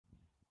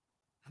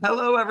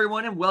Hello,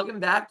 everyone, and welcome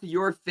back to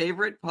your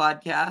favorite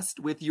podcast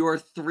with your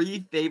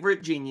three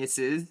favorite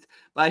geniuses,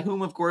 by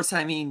whom, of course,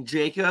 I mean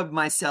Jacob,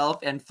 myself,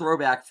 and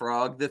Throwback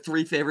Frog, the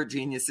three favorite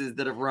geniuses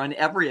that have run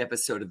every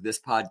episode of this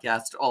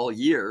podcast all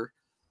year.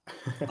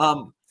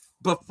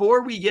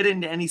 Before we get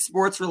into any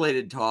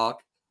sports-related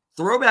talk,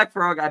 Throwback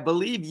Frog, I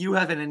believe you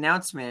have an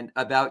announcement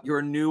about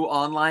your new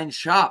online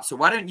shop, so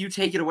why don't you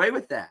take it away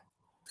with that?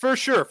 For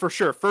sure.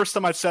 First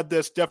time I've said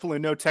this, definitely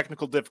no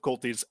technical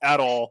difficulties at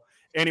all.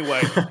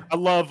 Anyway, I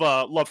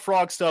love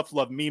frog stuff,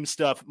 love meme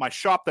stuff. My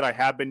shop that I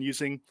have been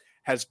using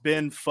has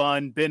been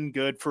fun, been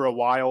good for a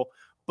while,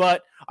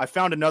 but I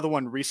found another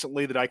one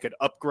recently that I could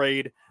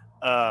upgrade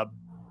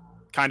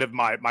kind of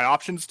my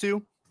options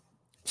to.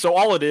 So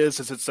all it is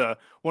it's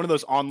one of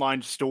those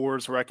online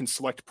stores where I can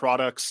select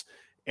products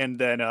and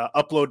then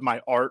upload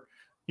my art,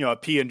 a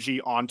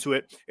PNG onto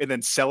it and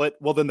then sell it.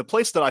 Well, then the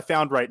place that I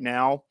found right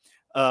now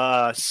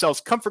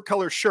sells comfort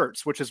color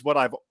shirts, which is what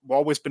I've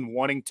always been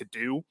wanting to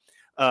do.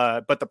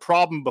 But the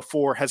problem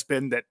before has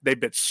been that they've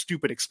been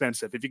stupid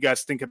expensive. If you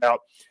guys think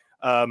about,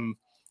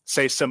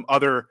 say, some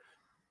other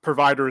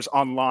providers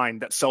online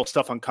that sell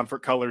stuff on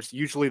comfort colors,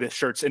 usually the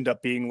shirts end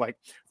up being like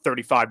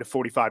 $35 to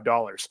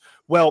 $45.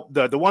 Well,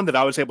 the one that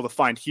I was able to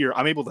find here,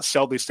 I'm able to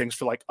sell these things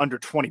for like under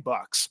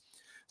 $20.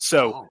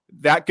 So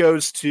that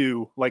goes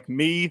to like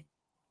me.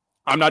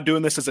 I'm not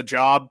doing this as a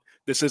job.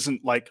 This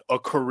isn't like a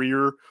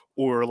career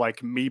or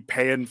like me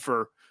paying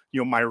for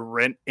my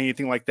rent,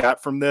 anything like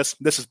that from this.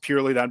 This is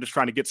purely that I'm just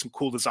trying to get some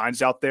cool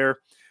designs out there.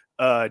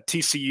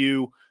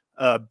 TCU,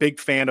 big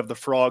fan of the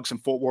frogs in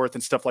Fort Worth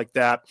and stuff like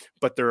that,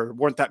 but there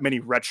weren't that many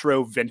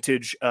retro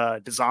vintage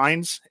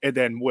designs. And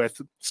then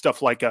with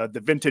stuff like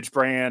the vintage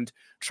brand,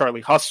 Charlie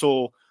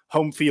Hustle,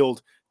 Home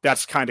Field,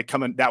 that's kind of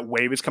coming, that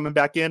wave is coming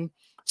back in.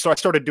 So I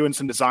started doing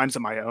some designs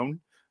of my own.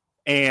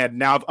 And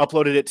now I've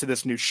uploaded it to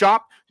this new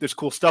shop. There's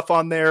cool stuff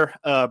on there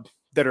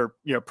that are,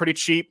 pretty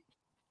cheap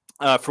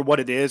for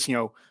what it is,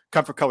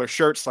 comfort color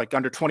shirts, like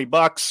under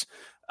 $20.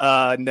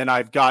 And then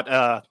I've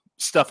got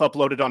stuff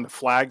uploaded on the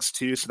flags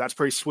too. So that's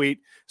pretty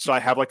sweet. So I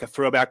have like a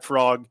Throwback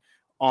Frog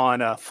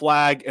on a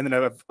flag. And then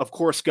I've of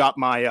course got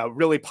my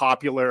really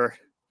popular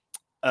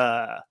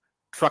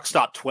Truck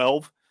Stop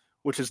 12,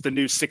 which is the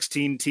new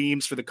 16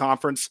 teams for the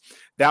conference.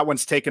 That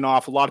one's taken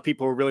off. A lot of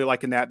people are really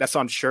liking that. That's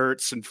on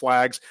shirts and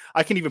flags.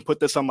 I can even put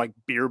this on like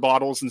beer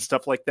bottles and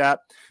stuff like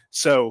that.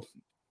 So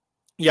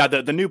yeah,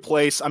 the new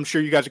place, I'm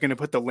sure you guys are going to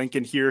put the link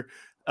in here.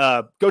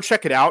 Go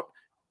check it out.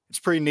 It's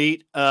pretty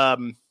neat.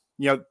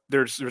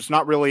 There's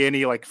not really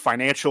any like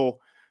financial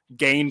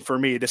gain for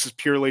me. This is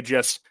purely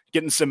just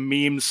getting some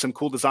memes, some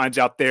cool designs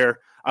out there.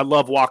 I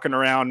love walking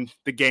around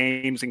the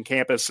games and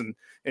campus and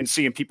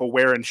seeing people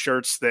wearing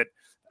shirts that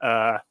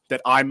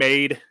I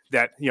made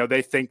that,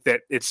 they think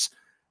that it's,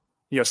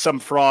 some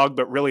frog,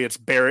 but really it's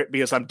Barrett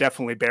because I'm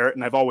definitely Barrett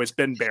and I've always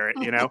been Barrett,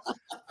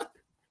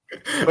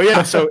 But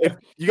yeah, so if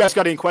you guys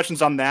got any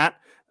questions on that,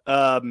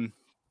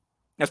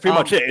 that's pretty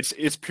much it.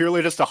 It's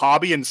purely just a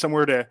hobby and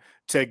somewhere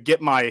to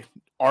get my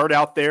art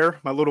out there,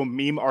 my little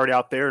meme art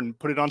out there and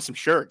put it on some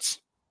shirts.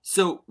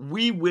 So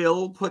we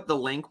will put the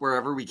link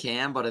wherever we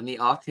can, but in the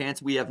off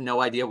chance we have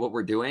no idea what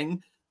we're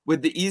doing,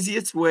 would the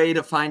easiest way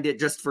to find it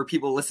just for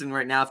people listening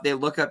right now, if they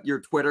look up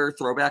your Twitter,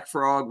 Throwback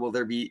Frog,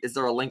 is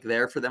there a link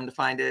there for them to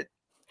find it?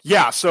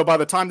 Yeah, so by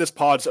the time this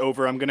pod's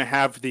over, I'm going to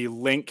have the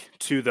link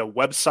to the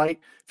website,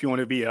 if you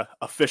want to be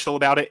official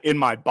about it, in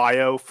my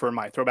bio for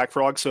my Throwback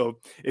Frog. So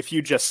if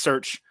you just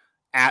search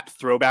at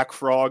Throwback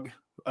Frog,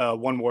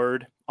 one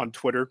word, on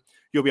Twitter,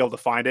 you'll be able to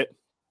find it.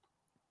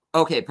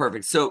 Okay,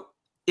 perfect. So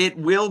it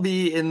will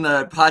be in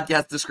the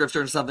podcast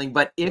description or something,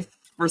 but if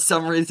for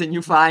some reason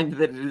you find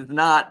that it is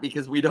not,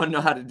 because we don't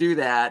know how to do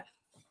that,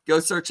 go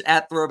search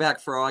at Throwback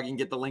Frog and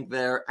get the link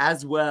there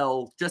as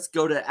well. Just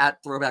go to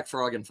at Throwback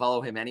Frog and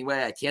follow him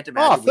anyway. I can't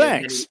imagine.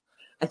 Thanks.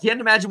 I can't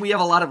imagine we have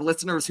a lot of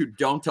listeners who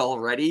don't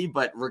already,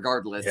 but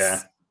regardless.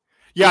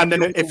 Yeah. And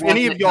then if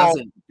any of y'all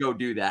go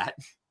do that.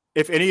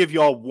 If any of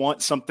y'all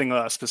want something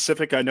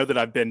specific, I know that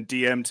I've been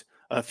DM'd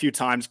a few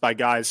times by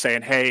guys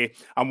saying, hey,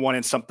 I'm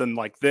wanting something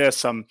like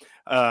this.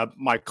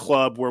 My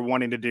club, we're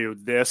wanting to do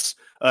this.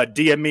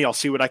 DM me, I'll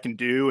see what I can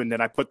do. And then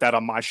I put that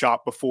on my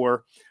shop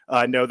before.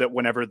 I know that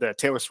whenever the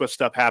Taylor Swift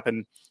stuff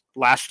happened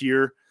last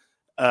year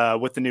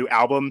with the new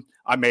album,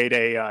 I made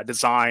a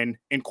design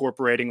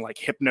incorporating like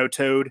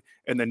Hypnotoad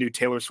and the new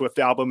Taylor Swift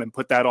album and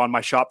put that on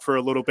my shop for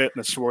a little bit.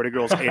 And the sorority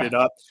girls ate it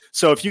up.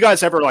 So if you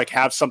guys ever like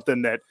have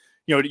something that,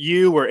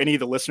 you or any of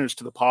the listeners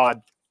to the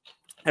pod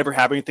ever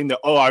have anything that,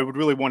 I would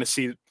really want to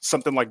see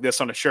something like this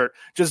on a shirt,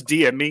 just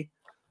DM me.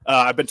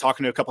 I've been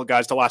talking to a couple of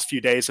guys the last few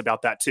days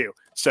about that too.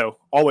 So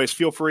always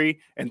feel free.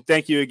 And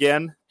thank you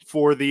again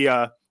for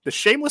the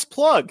shameless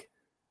plug.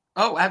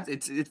 Oh,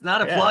 it's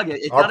not a plug.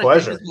 It's our not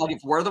pleasure. A shameless plug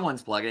if we're the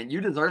ones plugging it. You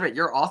deserve it.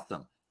 You're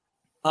awesome.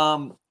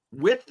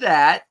 With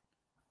that,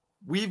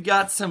 we've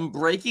got some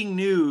breaking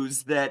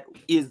news that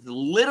is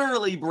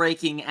literally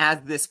breaking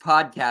as this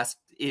podcast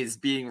is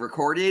being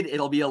recorded.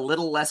 It'll be a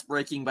little less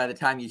breaking by the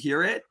time you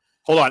hear it.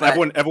 Hold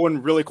on,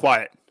 everyone really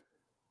quiet.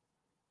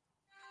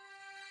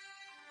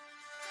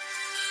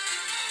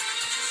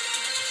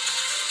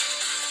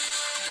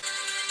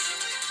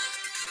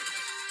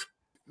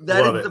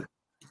 That Love is it. the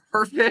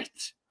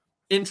perfect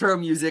intro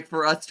music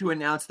for us to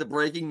announce the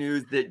breaking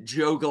news that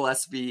Joe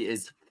Gillespie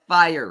is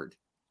fired.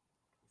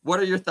 What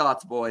are your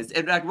thoughts, boys?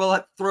 In fact, we'll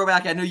let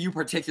Throwback. I know you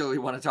particularly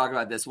want to talk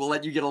about this. We'll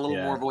let you get a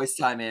little more voice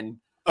time in.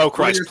 Oh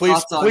Christ!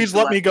 Please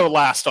let me go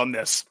last on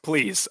this.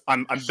 Please,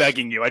 I'm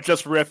begging you. I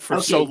just riffed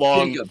for so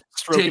long,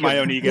 stroking my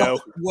own ego.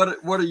 What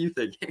are you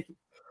thinking?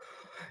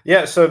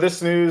 Yeah, so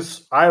this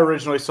news, I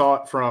originally saw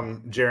it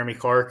from Jeremy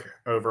Clark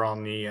over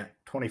on the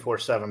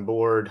 24/7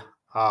 board.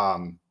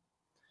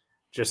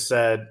 Just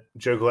said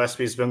Joe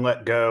Gillespie's been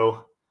let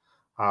go.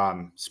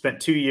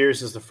 Spent 2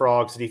 years as the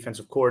Frogs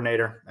defensive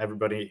coordinator.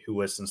 Everybody who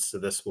listens to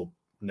this will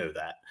know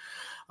that.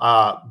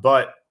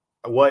 But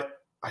what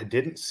I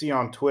didn't see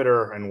on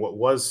Twitter and what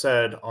was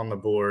said on the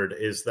board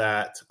is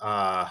that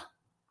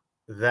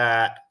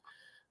that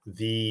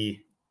the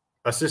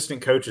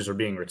assistant coaches are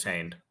being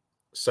retained.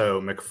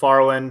 So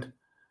McFarland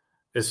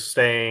is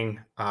staying,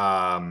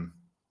 Buckles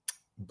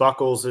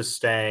is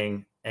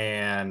staying,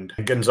 and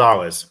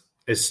Gonzalez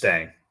is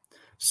staying.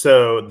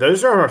 So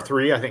those are our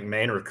three, I think,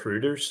 main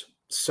recruiters.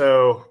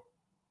 So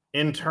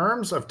in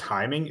terms of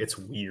timing, it's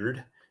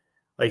weird.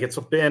 Like, it's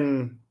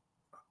been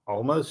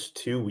almost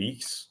 2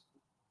 weeks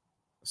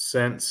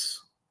since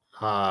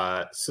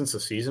the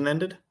season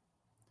ended.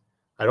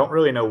 I don't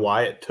really know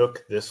why it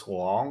took this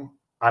long.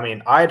 I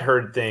mean, I'd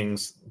heard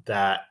things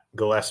that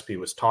Gillespie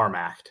was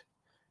tarmacked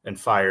and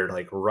fired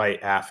like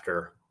right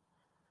after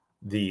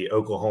the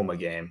Oklahoma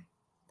game.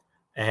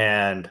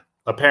 And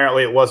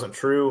apparently it wasn't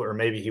true, or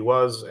maybe he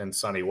was, and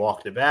Sonny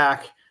walked it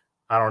back.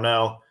 I don't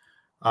know.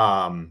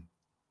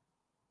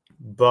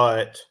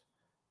 But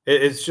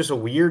it's just a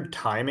weird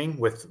timing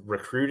with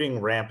recruiting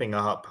ramping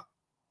up,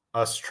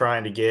 us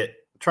trying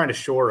to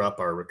shore up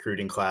our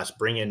recruiting class,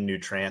 bring in new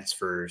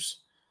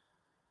transfers.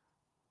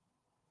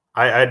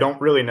 I don't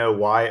really know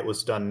why it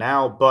was done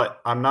now, but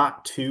I'm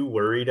not too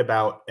worried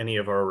about any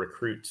of our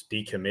recruits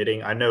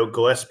decommitting. I know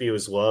Gillespie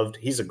was loved.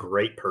 He's a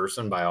great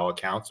person by all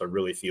accounts. I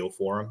really feel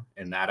for him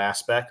in that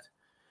aspect.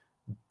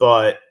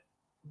 But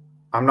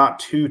I'm not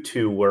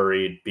too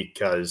worried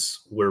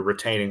because we're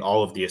retaining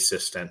all of the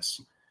assistants.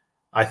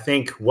 I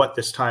think what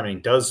this timing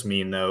does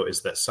mean, though,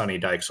 is that Sonny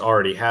Dykes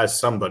already has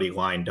somebody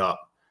lined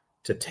up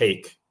to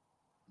take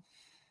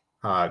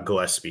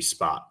Gillespie's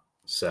spot.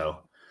 So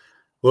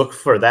look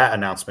for that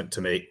announcement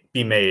to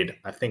be made,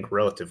 I think,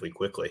 relatively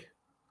quickly.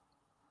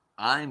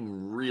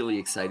 I'm really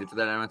excited for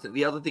that announcement.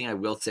 The other thing I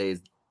will say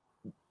is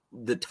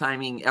the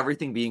timing,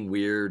 everything being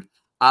weird.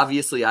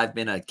 Obviously, I've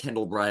been a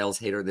Kendall Briles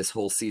hater this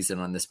whole season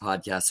on this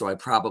podcast, so I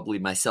probably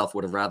myself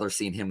would have rather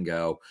seen him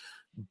go.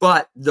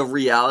 But the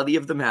reality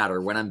of the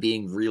matter, when I'm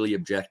being really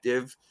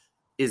objective,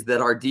 is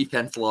that our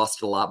defense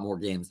lost a lot more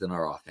games than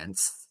our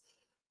offense.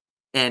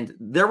 And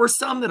there were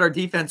some that our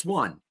defense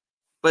won,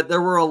 but there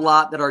were a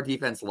lot that our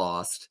defense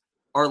lost.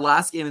 Our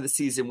last game of the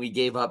season, we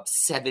gave up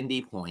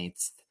 70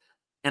 points.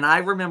 And I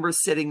remember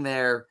sitting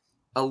there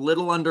a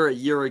little under a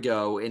year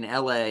ago in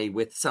LA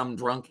with some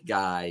drunk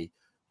guy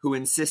who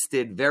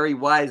insisted very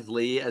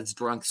wisely, as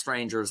drunk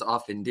strangers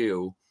often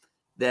do,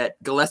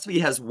 that Gillespie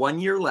has 1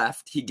 year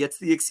left. He gets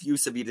the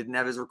excuse of he didn't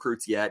have his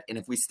recruits yet. And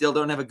if we still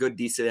don't have a good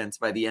defense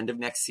by the end of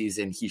next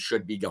season, he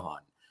should be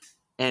gone.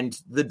 And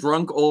the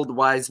drunk old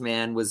wise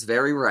man was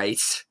very right.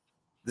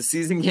 The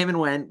season came and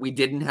went. We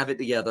didn't have it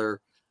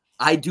together.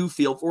 I do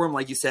feel for him,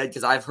 like you said,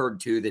 because I've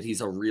heard too that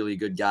he's a really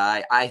good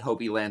guy. I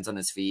hope he lands on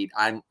his feet.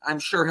 I'm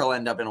sure he'll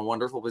end up in a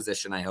wonderful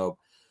position, I hope.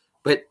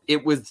 But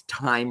it was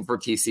time for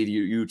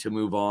TCU to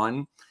move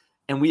on.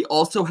 And we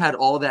also had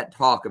all that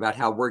talk about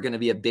how we're going to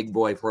be a big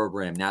boy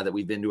program now that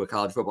we've been to a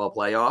college football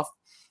playoff.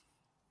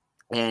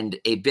 And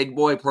a big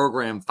boy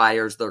program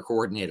fires their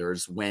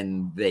coordinators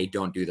when they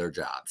don't do their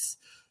jobs.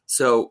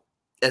 So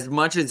as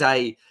much as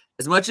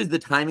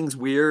the timing's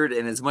weird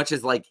and as much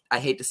as like I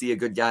hate to see a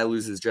good guy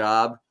lose his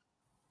job,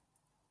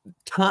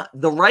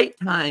 the right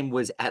time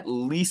was at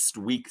least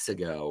weeks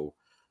ago.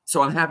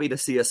 So I'm happy to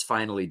see us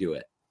finally do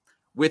it.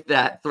 With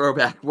that,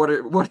 Throwback, what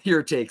are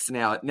your takes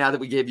now that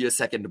we gave you a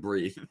second to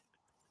breathe?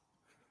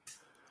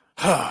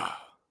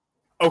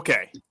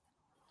 Okay.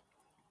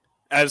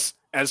 As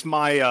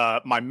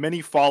my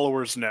many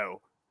followers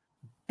know,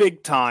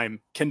 big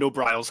time Kendall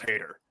Briles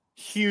hater.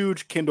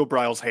 Huge Kendall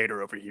Briles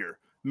hater over here.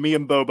 Me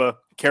and Boba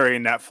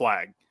carrying that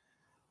flag.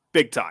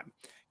 Big time.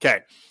 Okay.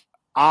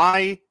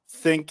 I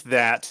think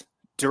that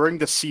during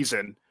the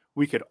season,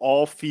 we could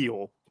all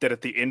feel that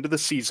at the end of the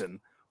season,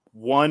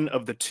 one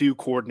of the two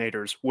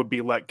coordinators would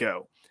be let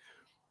go.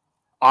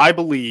 I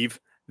believe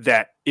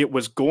that it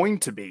was going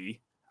to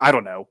be, I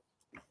don't know,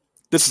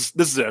 this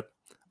is a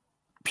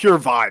pure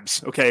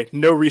vibes, okay?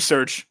 No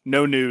research,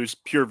 no news,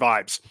 pure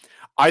vibes.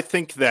 I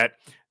think that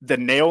the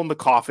nail in the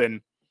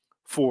coffin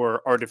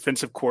for our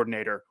defensive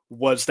coordinator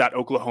was that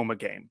Oklahoma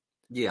game.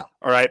 Yeah.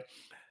 All right.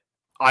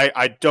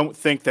 I don't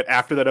think that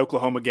after that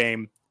Oklahoma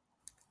game,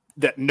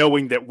 that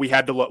knowing that we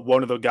had to let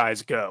one of the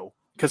guys go,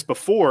 because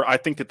before I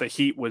think that the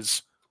heat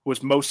was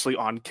mostly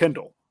on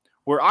Kendall,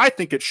 where I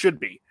think it should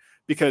be,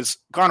 because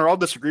Connor, I'll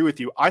disagree with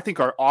you. I think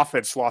our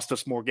offense lost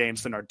us more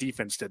games than our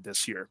defense did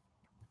this year.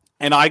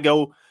 And I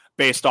go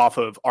based off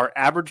of our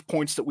average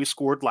points that we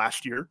scored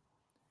last year.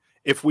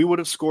 If we would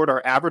have scored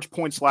our average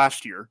points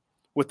last year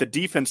with the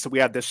defense that we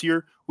had this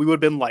year, we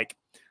would have been like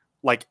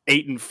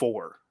 8-4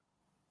 or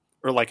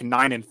like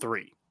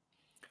 9-3.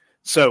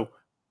 So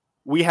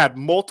we had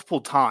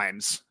multiple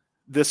times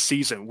this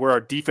season where our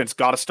defense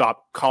got to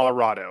stop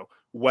Colorado,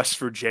 West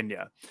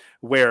Virginia,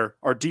 where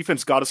our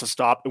defense got us a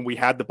stop and we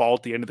had the ball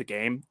at the end of the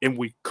game and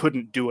we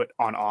couldn't do it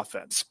on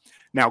offense.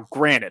 Now,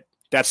 granted,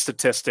 that's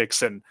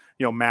statistics and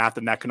math,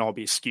 and that can all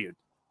be skewed.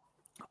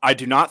 I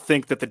do not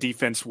think that the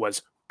defense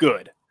was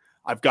good.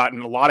 I've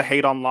gotten a lot of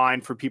hate online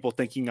for people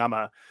thinking I'm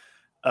a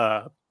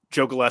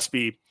Joe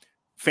Gillespie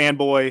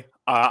fanboy.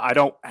 I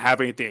don't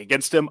have anything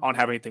against him. I don't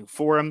have anything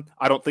for him.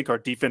 I don't think our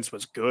defense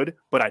was good,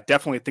 but I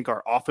definitely think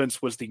our offense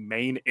was the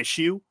main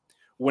issue.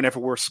 Whenever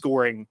we're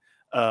scoring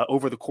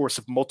over the course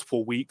of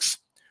multiple weeks,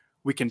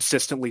 we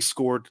consistently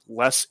scored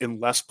less and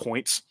less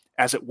points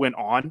as it went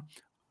on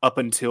up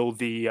until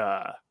the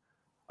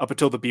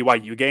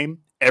BYU game.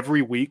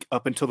 Every week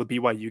up until the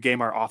BYU game,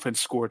 our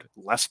offense scored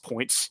less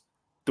points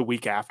the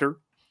week after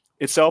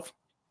itself.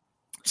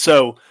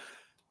 So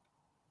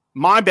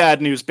my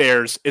bad news,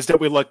 Bears, is that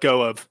we let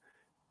go of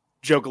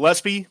Joe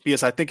Gillespie,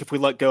 because I think if we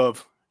let go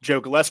of Joe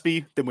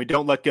Gillespie, then we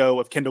don't let go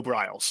of Kendall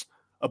Briles.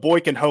 A boy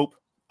can hope,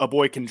 a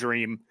boy can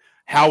dream.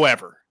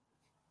 However,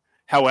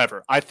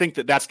 I think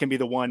that that's going to be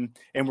the one,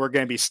 and we're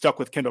going to be stuck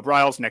with Kendall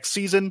Briles next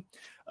season.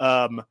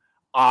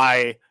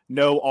 I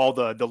know all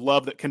the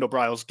love that Kendall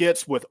Briles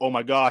gets with, oh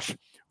my gosh,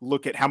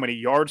 look at how many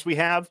yards we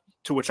have,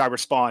 to which I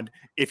respond,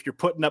 if you're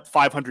putting up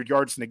 500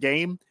 yards in a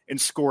game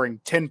and scoring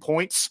 10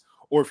 points,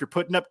 or if you're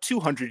putting up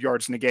 200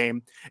 yards in a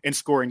game and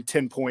scoring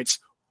 10 points,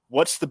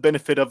 what's the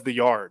benefit of the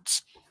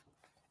yards?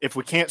 If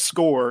we can't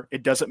score,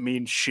 it doesn't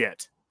mean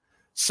shit.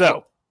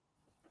 So,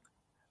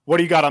 what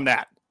do you got on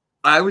that?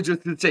 I was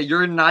just going to say,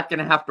 you're not going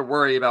to have to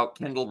worry about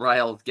Kendall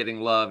Briles getting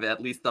love,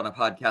 at least on a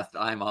podcast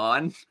I'm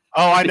on.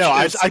 Oh, I know.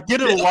 I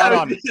get it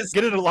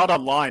a lot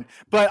online.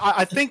 But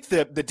I think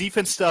that the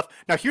defense stuff.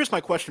 Now, here's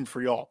my question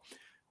for y'all.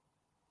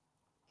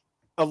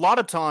 A lot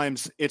of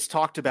times it's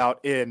talked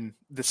about in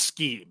the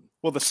scheme.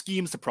 Well, the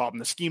scheme's the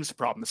problem.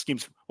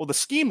 Well, the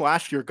scheme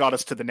last year got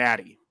us to the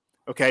Natty.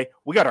 Okay.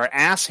 We got our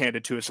ass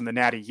handed to us in the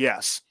Natty.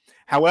 Yes.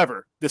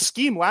 However, the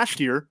scheme last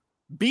year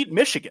beat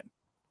Michigan.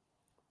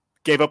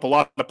 Gave up a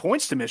lot of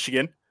points to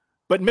Michigan,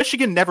 but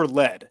Michigan never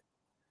led.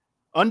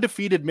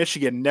 Undefeated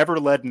Michigan never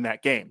led in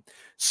that game.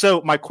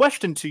 So my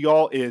question to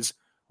y'all is,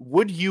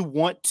 would you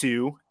want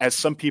to, as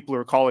some people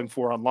are calling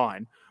for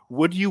online,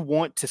 would you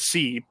want to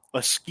see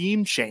a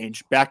scheme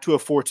change back to a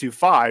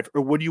 4-2-5,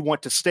 or would you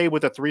want to stay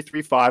with a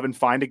 3-3-5 and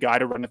find a guy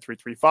to run a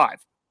 3-3-5?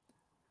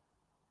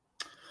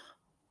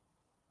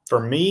 For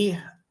me,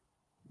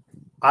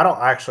 I don't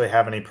actually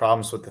have any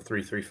problems with the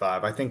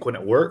 3-3-5. I think when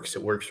it works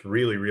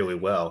really, really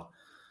well.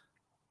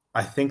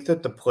 I think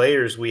that the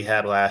players we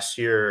had last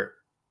year,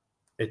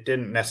 it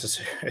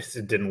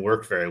didn't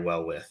work very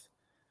well with.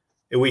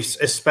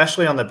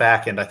 Especially on the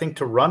back end. I think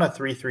to run a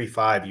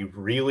 3-3-5, you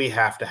really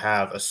have to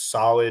have a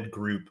solid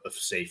group of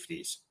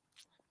safeties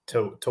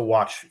to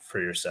watch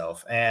for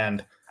yourself.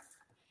 And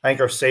I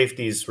think our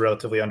safeties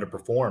relatively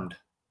underperformed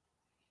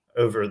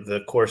over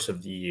the course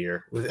of the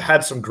year. We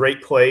had some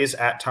great plays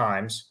at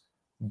times,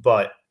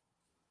 but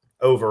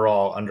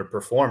overall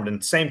underperformed.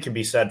 And same can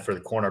be said for the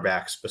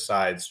cornerbacks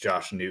besides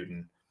Josh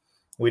Newton.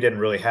 We didn't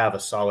really have a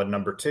solid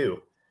number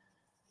two.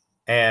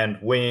 And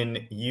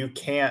when you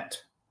can't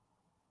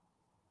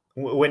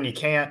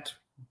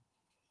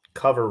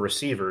cover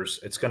receivers,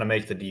 it's going to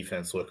make the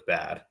defense look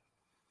bad.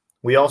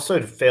 We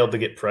also failed to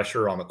get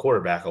pressure on the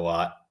quarterback a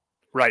lot.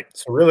 Right.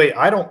 So really,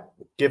 I don't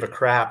give a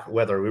crap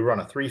whether we run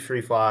a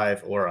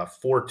 3-3-5 or a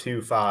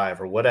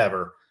 4-2-5 or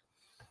whatever.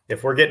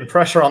 If we're getting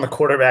pressure on the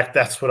quarterback,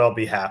 that's what I'll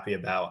be happy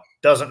about.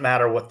 Doesn't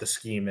matter what the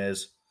scheme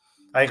is.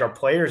 I think our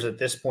players at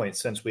this point,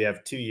 since we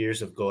have 2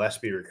 years of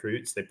Gillespie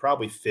recruits, they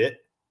probably fit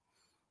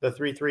the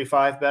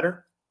 3-3-5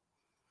 better.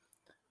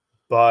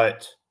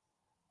 But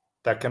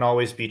that can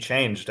always be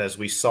changed, as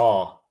we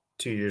saw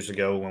 2 years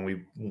ago when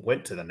we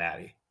went to the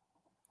Natty.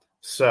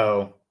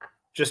 So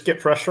just get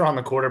pressure on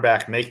the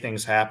quarterback, make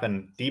things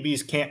happen.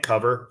 DBs can't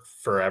cover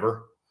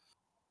forever.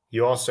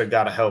 You also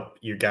got to help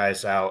your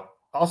guys out.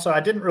 Also, I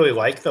didn't really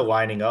like the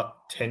lining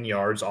up 10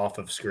 yards off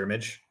of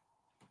scrimmage.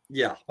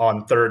 Yeah.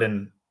 On 3rd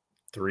and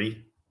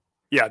 3.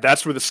 Yeah,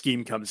 that's where the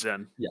scheme comes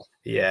in.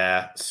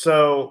 Yeah.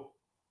 So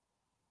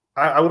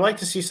I would like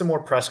to see some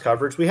more press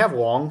coverage. We have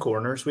long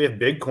corners. We have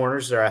big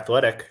corners. They're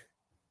athletic.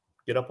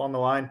 Get up on the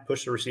line,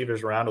 push the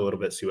receivers around a little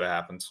bit, see what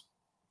happens.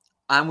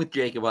 I'm with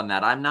Jacob on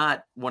that. I'm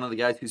not one of the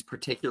guys who's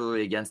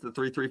particularly against the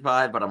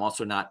 3-3-5, but I'm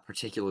also not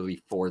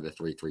particularly for the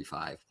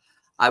 3-3-5.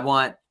 I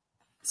want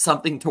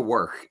something to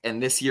work,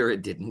 and this year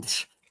it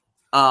didn't.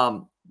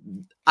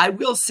 I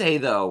will say,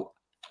 though,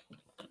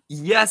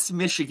 yes,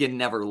 Michigan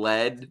never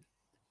led,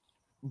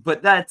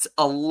 but that's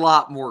a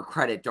lot more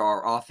credit to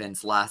our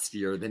offense last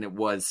year than it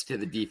was to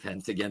the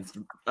defense against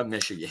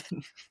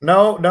Michigan.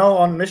 No,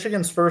 on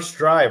Michigan's first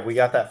drive, we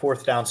got that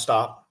 4th down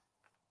stop.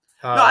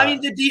 No, I mean,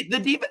 the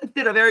defense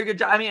did a very good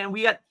job. I mean,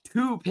 we got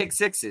 2 pick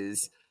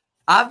sixes.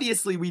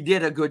 Obviously, we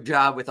did a good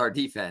job with our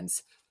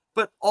defense,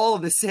 but all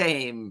the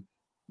same,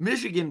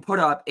 Michigan put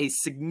up a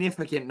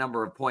significant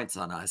number of points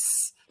on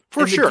us.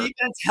 For sure. The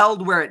defense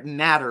held where it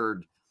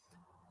mattered,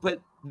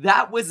 but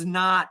that was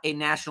not a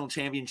national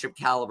championship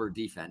caliber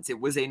defense. It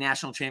was a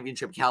national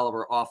championship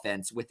caliber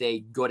offense with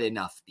a good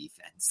enough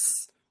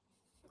defense.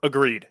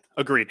 Agreed.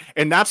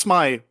 And that's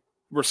my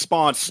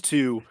response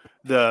to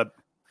the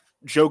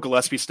Joe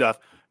Gillespie stuff.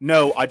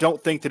 No, I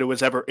don't think that it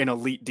was ever an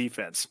elite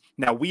defense.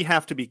 Now, we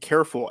have to be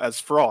careful as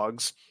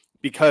Frogs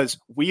because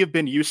we have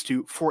been used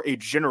to, for a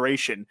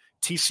generation,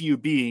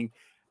 TCU being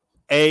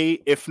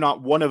if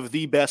not one of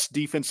the best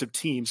defensive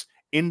teams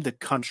in the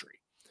country.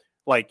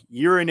 Like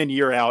year in and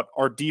year out,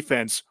 our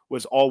defense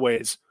was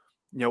always,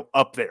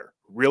 up there,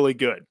 really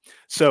good.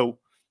 So,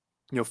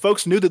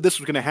 folks knew that this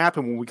was going to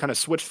happen when we kind of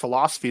switched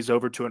philosophies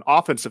over to an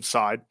offensive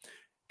side,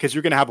 because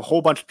you're going to have a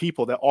whole bunch of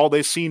people that all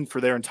they've seen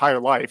for their entire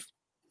life,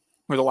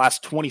 for the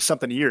last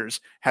 20-something years,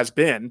 has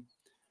been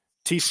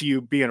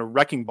TCU being a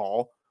wrecking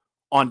ball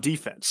on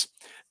defense.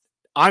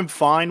 I'm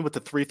fine with the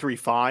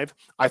 3-3-5.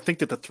 I think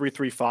that the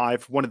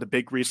 3-3-5, one of the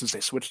big reasons they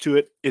switched to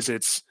it is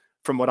it's,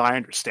 from what I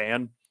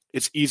understand,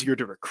 it's easier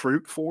to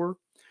recruit for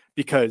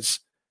because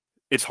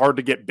it's hard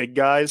to get big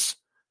guys,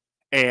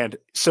 and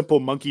simple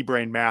monkey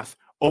brain math,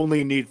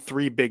 only need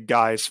 3 big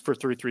guys for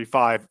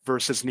 3-3-5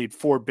 versus need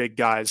 4 big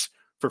guys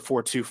for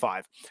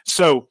 4-2-5.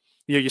 So,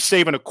 you're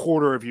saving a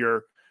quarter of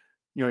your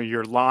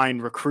line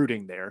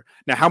recruiting there.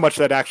 Now, how much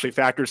that actually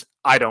factors,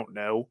 I don't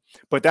know,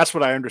 but that's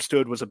what I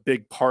understood was a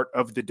big part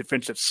of the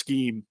defensive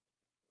scheme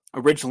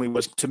originally,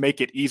 was to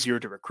make it easier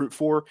to recruit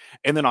for.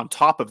 And then on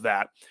top of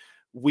that,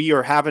 we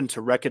are having to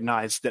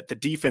recognize that the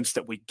defense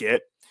that we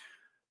get,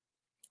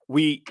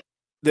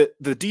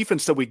 the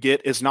defense that we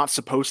get is not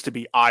supposed to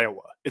be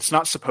Iowa. It's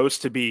not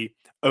supposed to be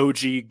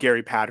OG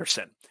Gary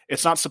Patterson.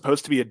 It's not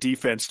supposed to be a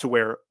defense to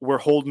where we're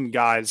holding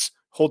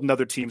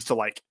other teams to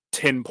like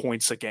 10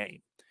 points a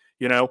game.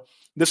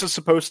 This is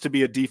supposed to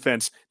be a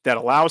defense that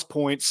allows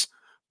points,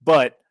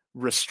 but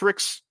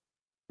restricts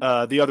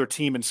the other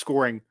team in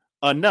scoring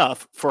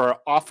enough for our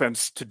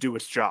offense to do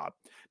its job.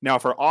 Now,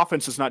 if our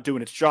offense is not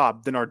doing its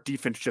job, then our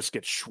defense just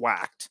gets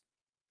schwacked.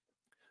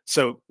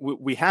 So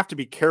we have to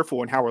be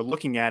careful in how we're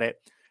looking at it,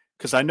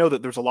 because I know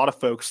that there's a lot of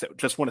folks that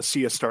just want to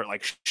see us start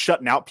like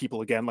shutting out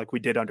people again, like we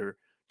did under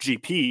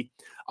GP.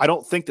 I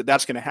don't think that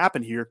that's going to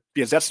happen here,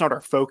 because that's not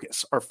our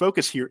focus. Our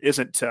focus here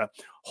isn't to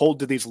hold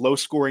to these low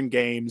scoring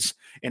games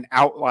and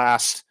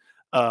outlast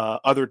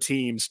other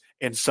teams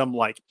in some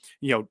 10-7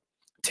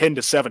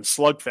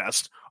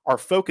 slugfest. Our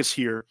focus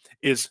here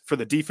is for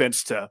the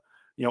defense to,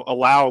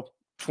 allow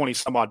 20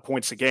 some odd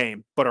points a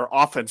game, but our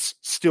offense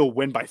still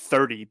win by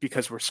 30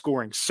 because we're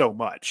scoring so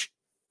much.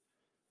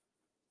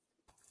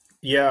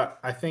 Yeah,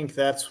 I think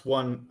that's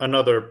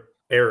another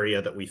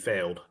area that we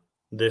failed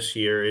this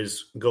year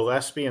is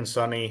Gillespie and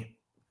Sonny.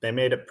 They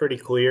made it pretty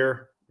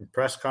clear in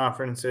press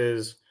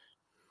conferences,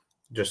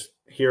 just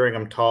hearing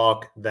them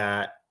talk,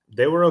 that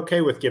they were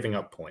okay with giving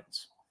up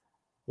points.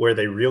 Where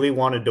they really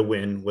wanted to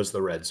win was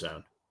the red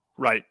zone.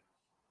 Right.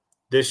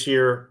 This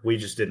year, we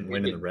just didn't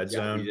win in the red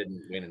zone. We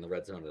didn't win in the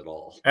red zone at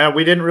all.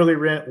 We didn't really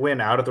win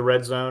out of the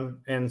red zone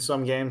in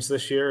some games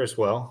this year as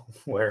well,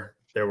 where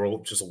there were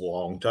just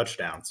long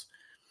touchdowns.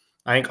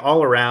 I think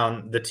all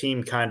around, the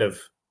team kind of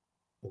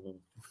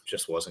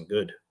just wasn't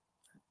good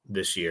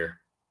this year,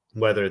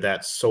 whether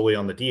that's solely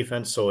on the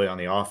defense, solely on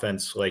the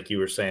offense. Like you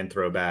were saying,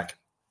 throwback,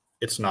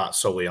 it's not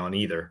solely on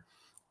either.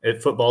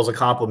 Football's a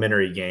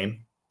complementary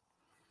game.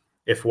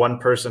 If one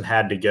person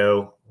had to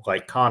go,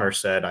 like Connor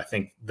said, I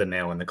think the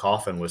nail in the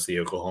coffin was the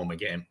Oklahoma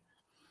game,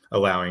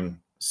 allowing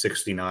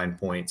 69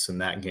 points in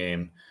that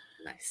game.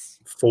 Nice.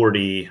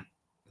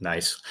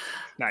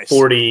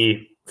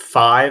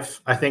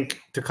 45, I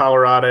think, to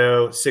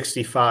Colorado,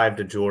 65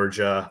 to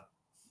Georgia.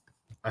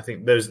 I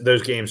think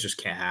those games just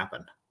can't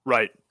happen.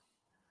 Right.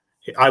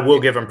 I will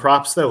give them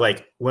props, though.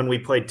 Like when we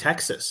played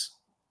Texas,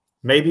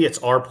 maybe it's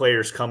our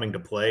players coming to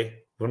play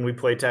when we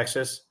play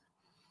Texas,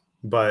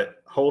 but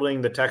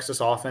holding the Texas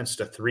offense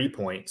to 3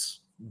 points.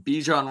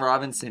 Bijan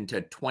Robinson to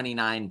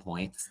 29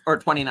 points or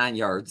 29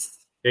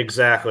 yards.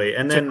 Exactly.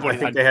 And then I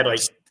think they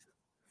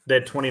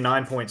had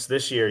 29 points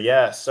this year.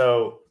 Yeah.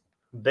 So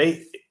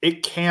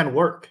it can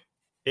work.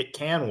 It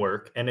can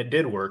work. And it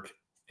did work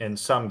in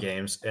some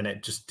games, and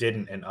it just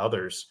didn't in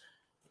others.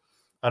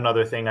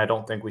 Another thing I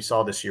don't think we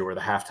saw this year were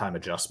the halftime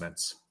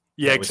adjustments.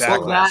 Yeah,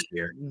 exactly.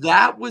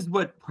 That was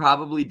what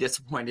probably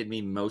disappointed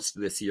me most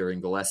this year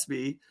in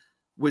Gillespie,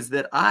 was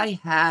that I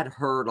had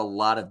heard a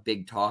lot of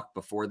big talk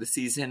before the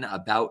season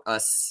about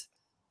us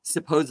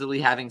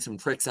supposedly having some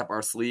tricks up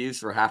our sleeves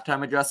for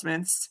halftime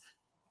adjustments,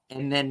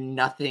 and then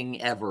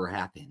nothing ever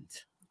happened.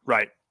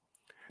 Right.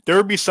 There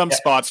would be some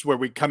spots where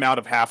we come out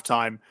of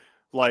halftime,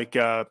 like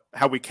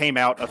how we came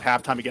out of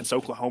halftime against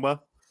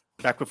Oklahoma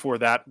back before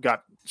that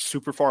got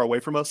super far away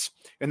from us.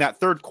 In that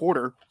third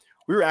quarter,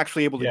 we were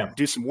actually able to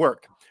do some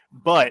work.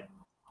 But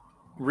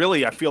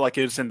really, I feel like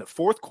it was in the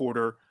fourth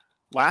quarter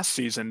last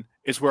season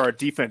is where our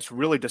defense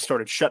really just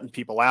started shutting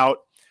people out.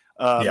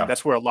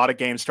 That's where a lot of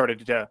games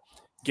started to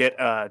get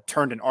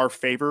turned in our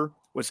favor,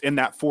 was in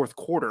that fourth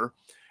quarter.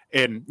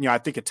 And, I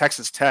think at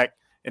Texas Tech,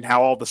 and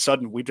how all of a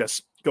sudden we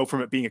just go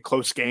from it being a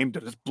close game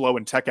to just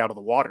blowing Tech out of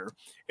the water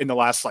in the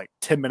last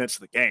 10 minutes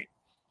of the game.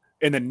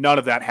 And then none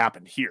of that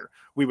happened here.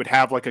 We would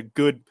have a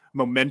good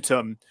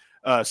momentum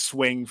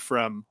swing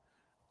from,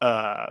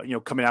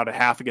 coming out of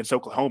half against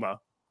Oklahoma.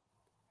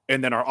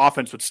 And then our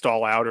offense would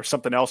stall out or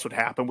something else would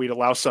happen. We'd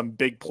allow some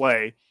big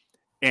play,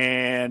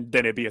 and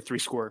then it'd be a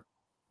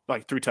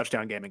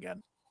 3-touchdown game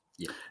again.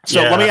 Yeah.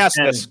 So let me ask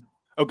this.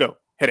 Oh, go.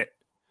 Hit it.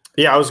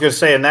 Yeah, I was going to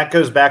say, and that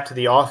goes back to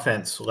the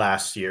offense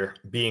last year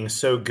being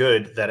so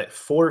good that it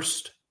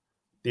forced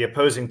the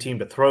opposing team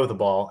to throw the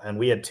ball, and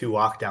we had 2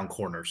 lockdown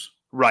corners.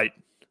 Right.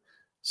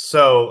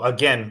 So,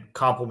 again,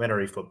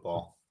 complementary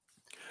football.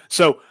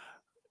 So,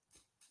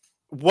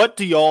 what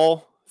do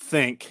y'all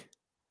think?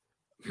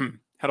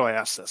 How do I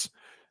ask this?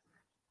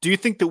 Do you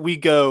think that we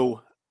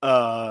go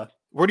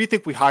where do you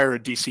think we hire a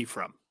DC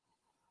from?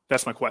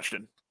 That's my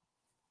question.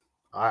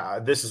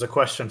 This is a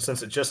question,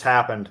 since it just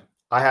happened,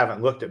 I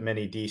haven't looked at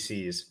many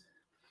DCs.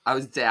 I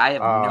would say I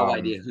have no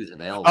idea who's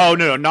available. Oh,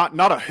 no,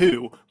 not a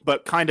who,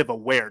 but kind of a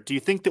where. Do you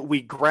think that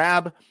we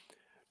grab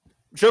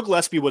Joe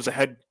Gillespie was a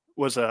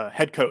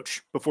head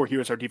coach before he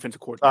was our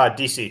defensive coordinator?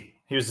 DC.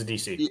 He was the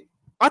DC.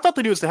 I thought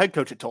that he was the head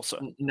coach at Tulsa.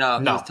 No,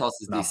 he was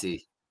Tulsa's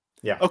DC.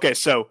 Yeah. Okay,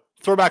 so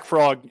Throwback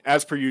Frog,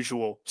 as per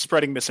usual,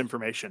 spreading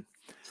misinformation.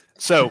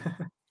 So,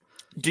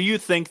 do you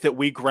think that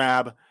we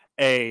grab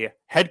a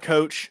head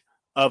coach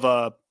of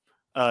a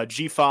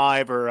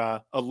G5 or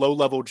a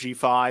low-level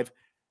G5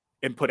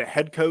 and put a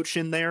head coach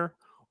in there?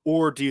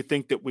 Or do you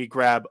think that we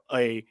grab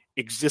a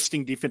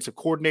existing defensive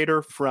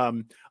coordinator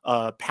from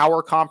a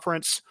power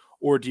conference?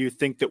 Or do you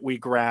think that we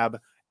grab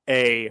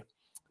a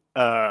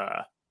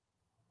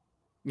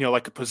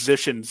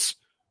positions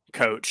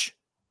coach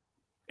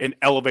and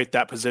elevate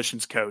that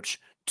positions coach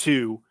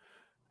to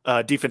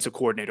defensive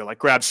coordinator,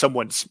 grab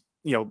someone's,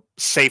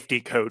 safety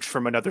coach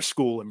from another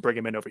school and bring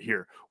him in over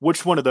here?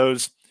 Which one of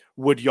those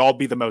would y'all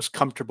be the most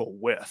comfortable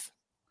with?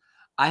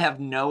 I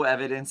have no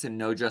evidence and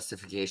no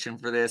justification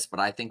for this, but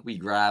I think we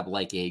grab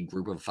a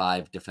group of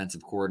 5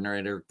 defensive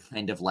coordinator,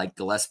 kind of like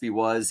Gillespie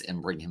was,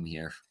 and bring him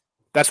here.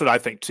 That's what I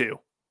think too.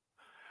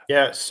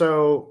 Yeah,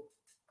 so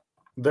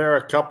there are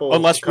a couple.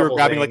 Unless we were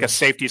grabbing a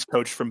safeties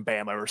coach from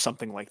Bama or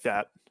something like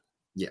that.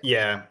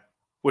 Yeah.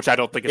 Which I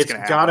don't think is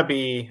going to happen. It's got to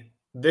be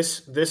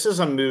this is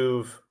a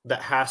move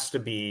that has to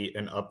be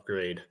an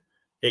upgrade.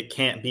 It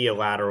can't be a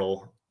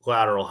lateral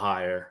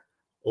hire.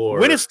 Or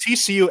when has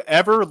TCU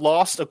ever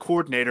lost a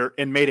coordinator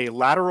and made a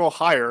lateral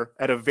hire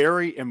at a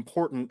very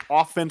important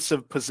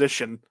offensive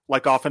position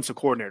like offensive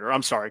coordinator?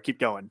 I'm sorry, keep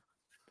going.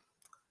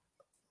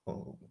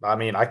 I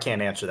mean, I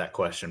can't answer that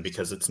question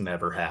because it's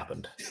never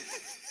happened,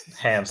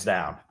 hands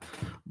down.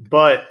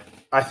 But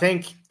I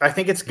think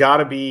it's got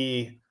to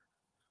be.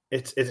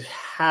 It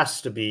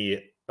has to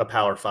be a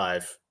Power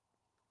 5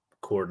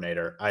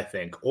 coordinator, I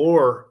think,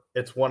 or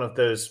it's one of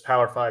those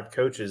Power 5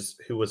 coaches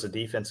who was a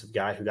defensive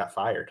guy who got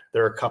fired.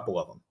 There are a couple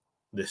of them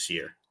this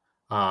year.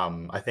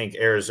 I think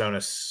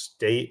Arizona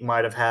State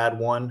might have had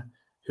one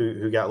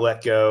who got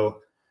let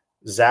go.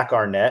 Zach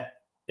Arnett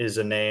is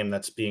a name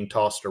that's being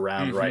tossed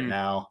around right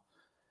now.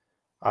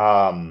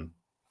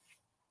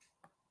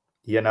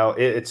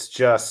 It's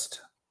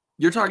just.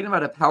 You're talking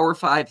about a Power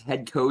 5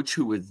 head coach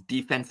who was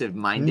defensive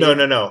minded?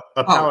 No.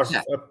 A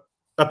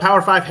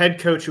Power 5 head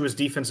coach who was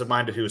defensive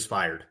minded who was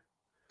fired.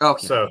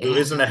 Okay. So who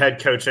isn't a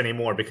head coach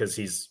anymore because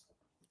he's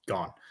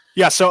gone.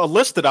 Yeah, so a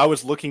list that I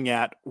was looking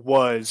at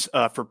was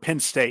for Penn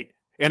State.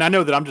 And I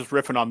know that I'm just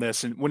riffing on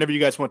this, and whenever you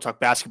guys want to talk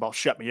basketball,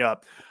 shut me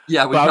up.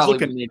 Yeah, we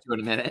probably will need to in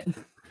a minute.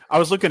 I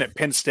was looking at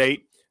Penn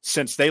State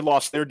since they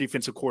lost their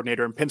defensive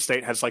coordinator, and Penn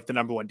State has the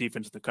number 1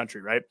 defense in the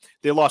country, right?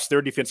 They lost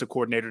their defensive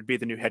coordinator to be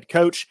the new head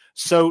coach.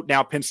 So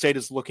now Penn State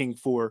is looking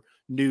for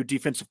new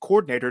defensive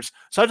coordinators.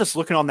 So I was just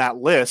looking on that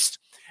list,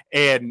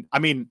 and I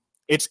mean,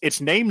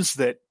 it's names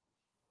that,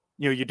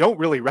 you don't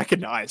really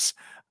recognize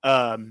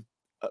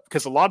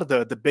because a lot of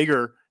the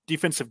bigger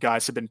defensive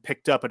guys have been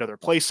picked up at other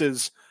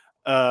places.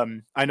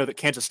 I know that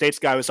Kansas State's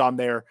guy was on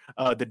there.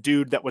 The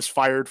dude that was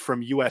fired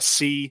from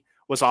USC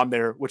was on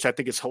there, which I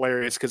think is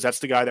hilarious because that's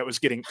the guy that was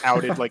getting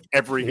outed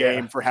every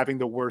game for having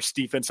the worst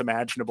defense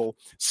imaginable.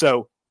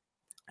 So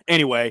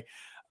anyway,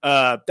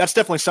 that's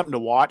definitely something to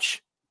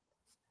watch.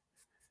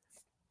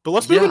 But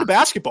let's move into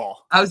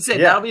basketball. I would say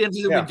that'll be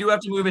interesting. We do have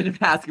to move into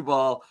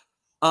basketball.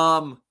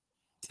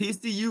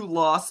 TCU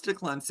lost to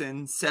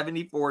Clemson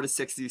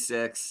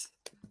 74-66.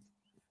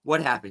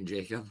 What happened,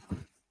 Jacob?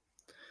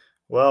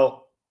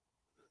 Well,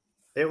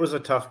 it was a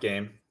tough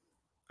game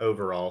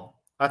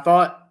overall. I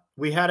thought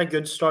we had a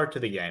good start to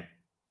the game.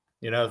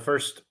 The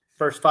first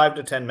 5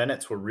 to 10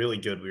 minutes were really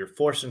good. We were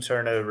forcing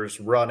turnovers,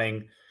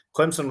 running.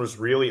 Clemson was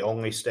really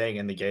only staying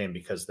in the game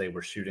because they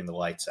were shooting the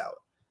lights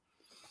out.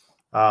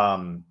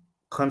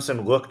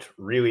 Clemson looked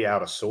really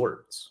out of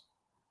sorts.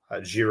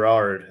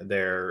 Girard,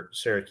 their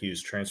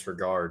Syracuse transfer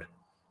guard,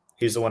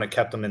 he's the one that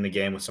kept them in the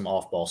game with some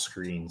off-ball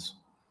screens.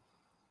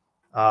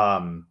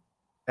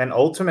 And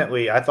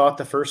ultimately, I thought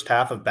the first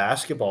half of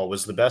basketball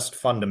was the best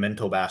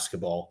fundamental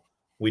basketball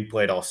we'd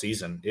played all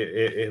season.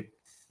 It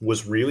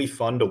was really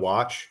fun to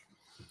watch.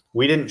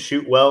 We didn't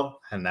shoot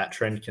well, and that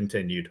trend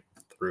continued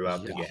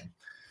throughout the game.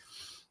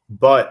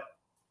 But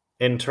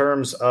in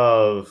terms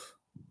of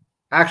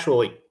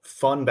actually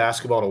fun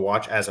basketball to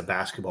watch as a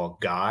basketball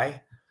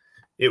guy,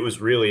 it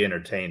was really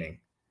entertaining.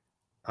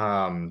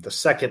 The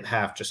second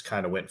half just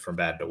kind of went from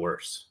bad to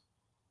worse.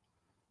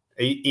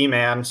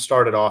 E-Man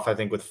started off, I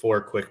think, with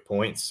 4 quick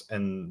points,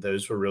 and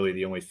those were really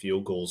the only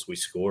field goals we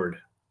scored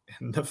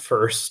in the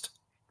first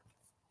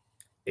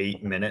 9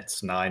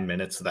 minutes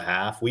of the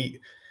half.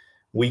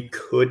 We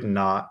could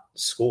not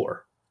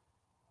score.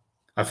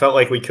 I felt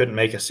like we couldn't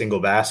make a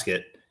single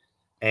basket,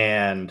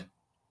 and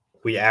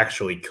we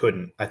actually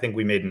couldn't. I think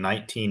we made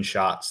 19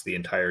 shots the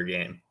entire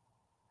game.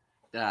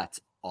 That's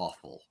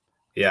awful.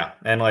 Yeah,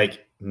 and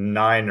like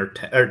 9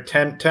 or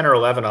 10 or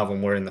 11 of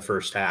them were in the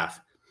first half.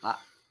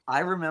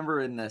 I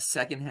remember in the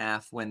second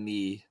half when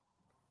the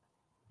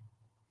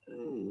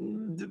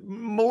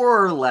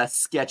more or less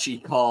sketchy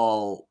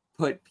call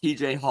put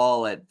PJ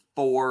Hall at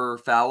 4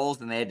 fouls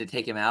and they had to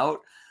take him out.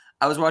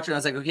 I was watching. I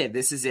was like, okay,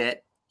 this is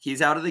it.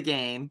 He's out of the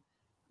game.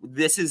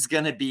 This is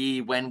going to be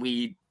when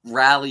we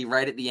rally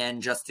right at the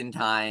end, just in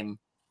time.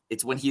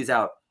 It's when he's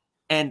out.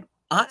 And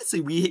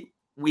honestly,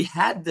 we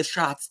had the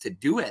shots to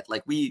do it.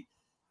 Like we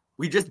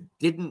just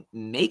didn't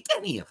make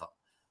any of them.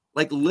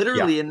 Like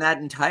literally in that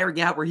entire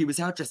gap where he was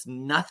out, just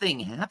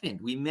nothing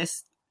happened. We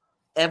missed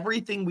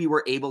everything we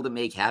were able to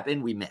make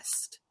happen. We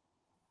missed.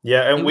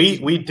 Yeah, and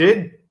we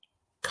did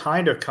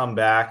kind of come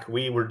back.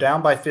 We were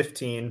down by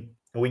 15,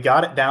 and we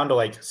got it down to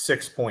like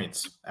 6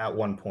 points at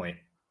one point.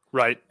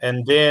 Right.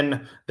 And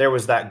then there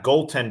was that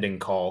goaltending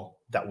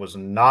call that was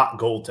not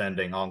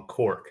goaltending on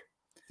Cork.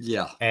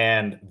 Yeah.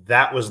 And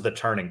that was the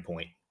turning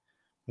point.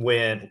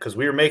 Because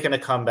we were making a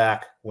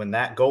comeback, when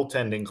that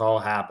goaltending call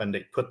happened,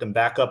 it put them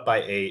back up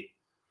by 8.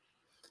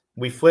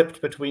 We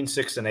flipped between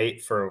 6 and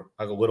 8 for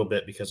a little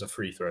bit because of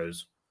free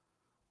throws.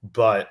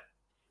 But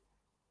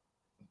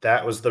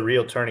that was the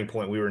real turning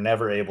point. We were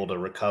never able to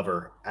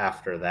recover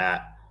after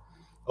that.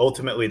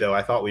 Ultimately, though,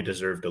 I thought we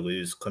deserved to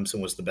lose.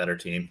 Clemson was the better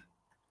team.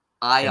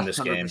 I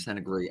 100%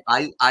 agree.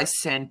 I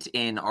sent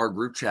in our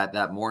group chat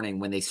that morning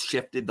when they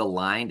shifted the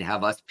line to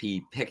have us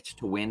be picked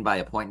to win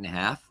by 1.5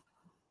 points.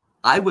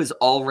 I was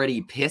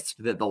already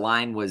pissed that the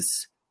line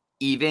was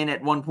even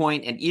at one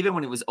point. And even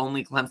when it was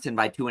only Clemson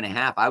by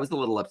 2.5, I was a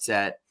little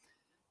upset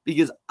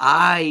because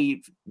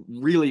I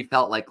really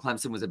felt like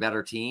Clemson was a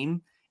better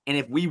team. And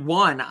if we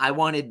won, I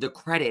wanted the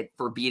credit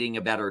for beating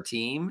a better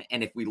team.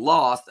 And if we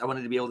lost, I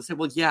wanted to be able to say,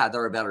 well, yeah,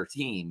 they're a better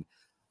team.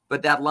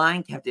 But that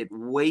line kept it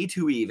way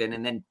too even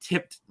and then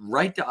tipped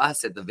right to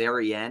us at the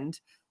very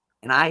end.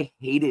 And I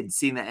hated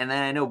seeing that. And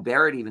then I know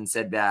Barrett even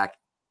said back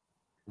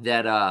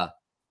that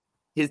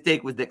his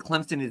take was that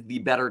Clemson is the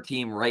better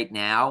team right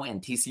now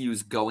and TCU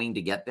is going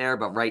to get there.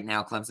 But right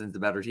now, Clemson's the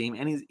better team.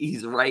 And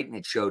he's right. And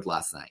it showed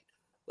last night.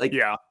 Like,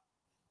 yeah,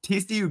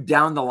 TCU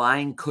down the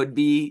line could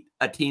be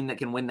a team that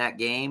can win that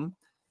game.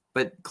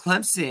 But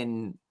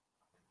Clemson,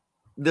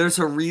 there's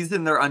a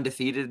reason they're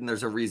undefeated and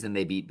there's a reason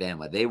they beat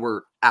Bama. They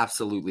were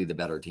absolutely the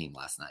better team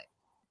last night.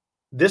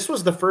 This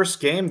was the first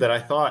game that I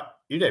thought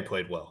Uday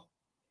played well.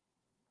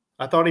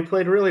 I thought he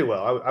played really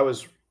well. I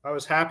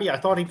was happy. I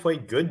thought he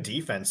played good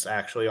defense,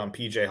 actually, on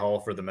PJ Hall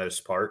for the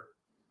most part.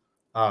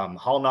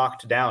 Hall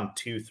knocked down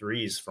 2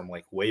 threes from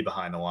like way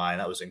behind the line.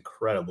 That was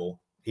incredible.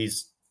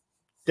 He's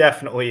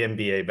definitely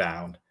NBA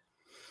bound.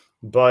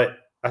 But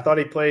I thought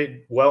he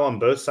played well on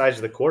both sides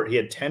of the court. He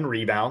had 10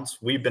 rebounds.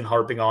 We've been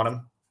harping on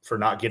him for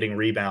not getting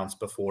rebounds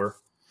before.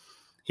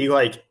 He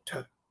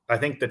I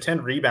think the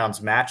 10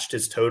 rebounds matched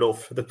his total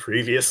for the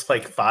previous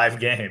 5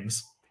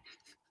 games.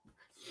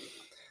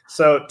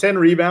 So 10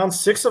 rebounds,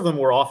 6 of them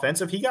were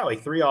offensive. He got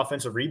 3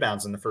 offensive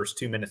rebounds in the first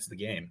 2 minutes of the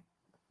game.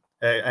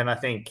 And I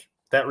think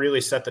that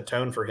really set the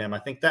tone for him. I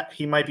think that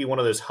he might be one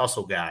of those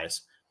hustle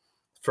guys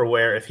for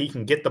where if he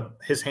can get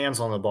his hands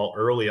on the ball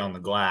early on the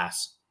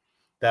glass,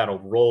 that'll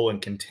roll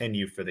and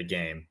continue for the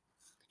game.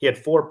 He had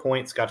 4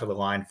 points, got to the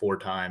line 4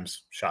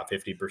 times, shot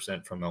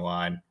 50% from the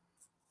line.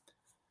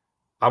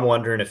 I'm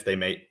wondering if they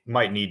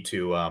might need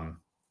to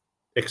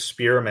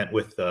experiment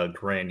with the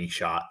granny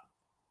shot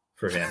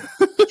for him.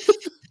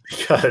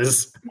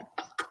 Because,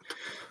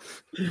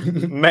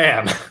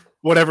 man.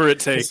 Whatever it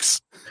takes.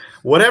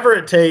 Whatever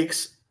it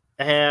takes.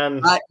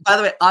 And by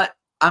the way,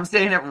 I'm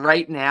saying it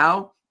right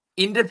now,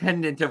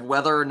 independent of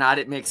whether or not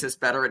it makes us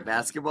better at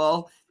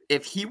basketball,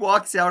 if he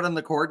walks out on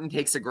the court and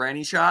takes a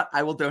granny shot,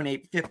 I will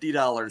donate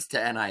 $50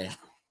 to NIL.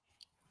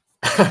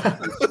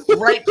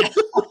 Right now.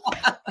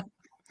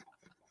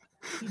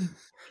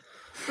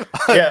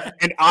 Yeah,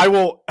 and I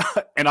will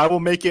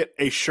make it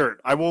a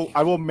shirt. I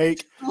will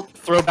make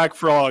Throwback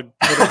Frog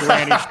with a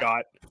granny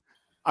shot.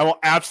 I will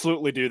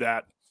absolutely do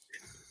that.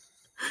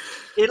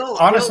 It'll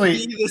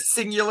be the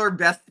singular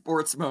best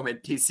sports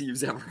moment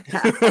TCU's ever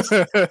had.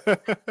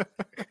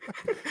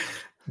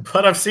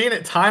 But I've seen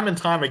it time and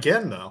time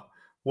again, though,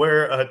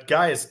 where a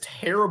guy is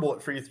terrible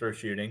at free throw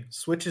shooting,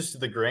 switches to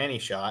the granny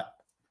shot,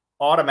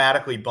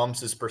 automatically bumps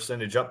his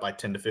percentage up by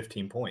 10 to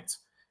 15 points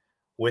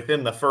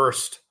within the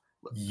first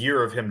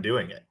year of him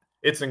doing it.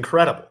 It's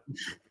incredible.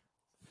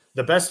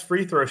 The best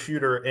free throw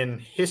shooter in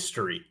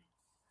history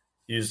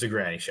used a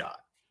granny shot.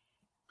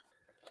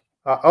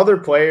 Other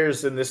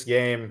players in this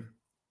game,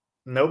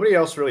 nobody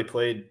else really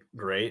played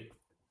great.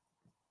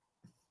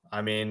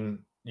 I mean,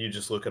 you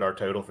just look at our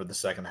total for the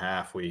second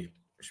half. We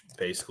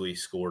basically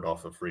scored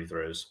off of free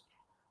throws.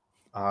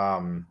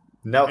 And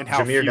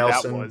how Jameer few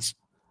Nelson, that was.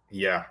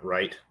 Yeah,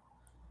 right.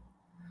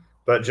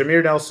 But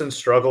Jameer Nelson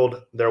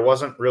struggled. There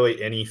wasn't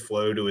really any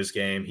flow to his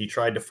game. He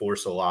tried to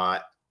force a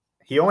lot.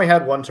 He only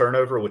had one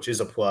turnover, which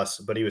is a plus,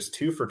 but he was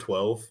 2 for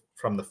 12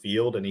 from the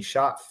field, and he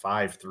shot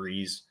 5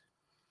 threes.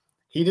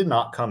 He did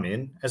not come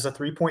in as a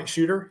three-point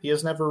shooter. He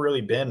has never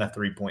really been a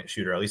three-point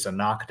shooter, at least a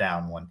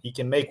knockdown one. He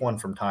can make one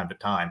from time to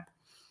time.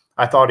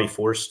 I thought he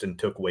forced and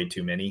took way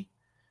too many.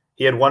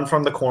 He had one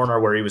from the corner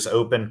where he was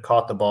open,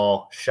 caught the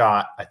ball,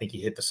 shot. I think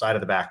he hit the side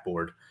of the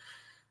backboard.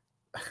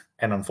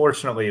 And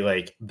unfortunately,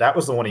 that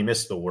was the one he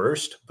missed the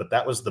worst, but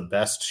that was the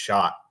best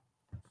shot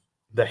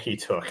that he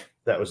took.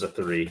 That was a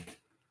three.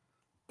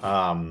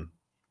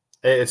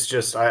 It's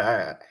just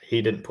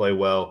he didn't play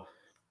well.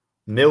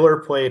 Miller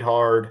played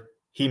hard.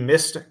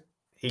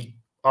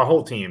 Our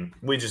whole team,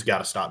 we just got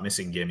to stop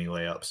missing gimme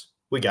layups.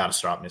 We got to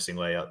stop missing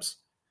layups.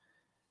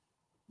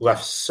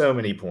 Left so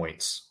many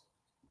points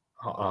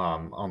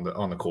on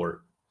the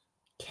court.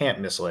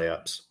 Can't miss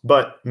layups.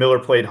 But Miller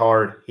played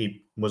hard.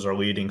 He was our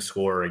leading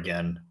scorer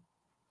again.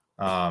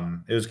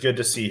 It was good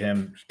to see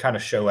him kind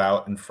of show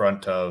out in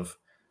front of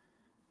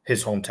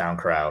his hometown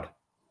crowd.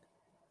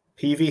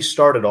 PV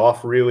started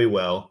off really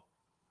well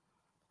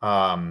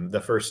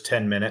the first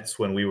 10 minutes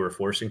when we were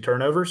forcing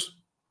turnovers.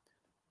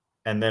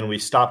 And then we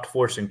stopped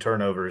forcing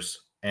turnovers.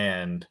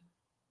 And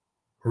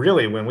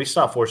really, when we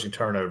stopped forcing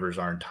turnovers,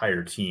 our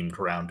entire team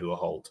ground to a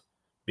halt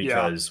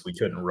because we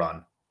couldn't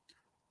run.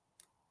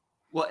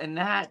 Well, and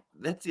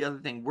that's the other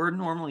thing. We're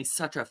normally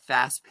such a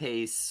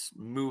fast-paced,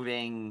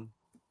 moving,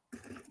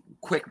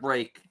 quick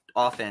break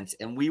offense,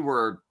 and we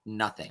were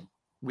nothing.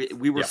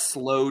 We were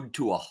slowed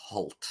to a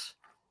halt.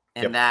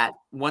 And that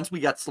once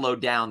we got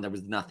slowed down, there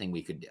was nothing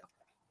we could do.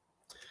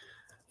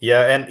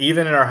 Yeah, and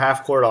even in our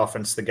half-court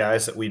offense, the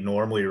guys that we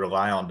normally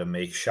rely on to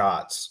make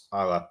shots,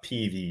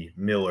 PV,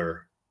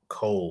 Miller,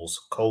 Coles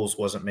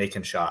wasn't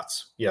making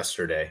shots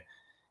yesterday.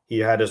 He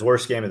had his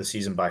worst game of the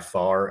season by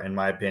far, in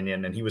my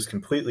opinion, and he was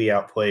completely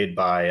outplayed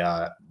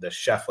by the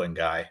Shefflin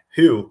guy,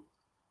 who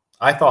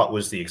I thought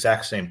was the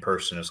exact same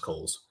person as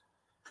Coles.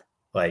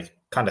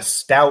 Kind of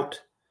stout,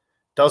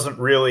 doesn't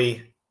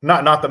really –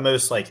 not the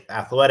most,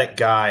 athletic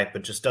guy,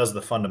 but just does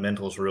the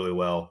fundamentals really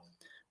well.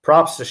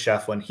 Props to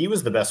Shefflin. He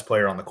was the best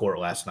player on the court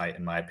last night,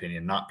 in my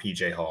opinion, not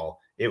PJ Hall.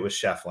 It was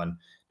Shefflin.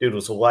 Dude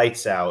was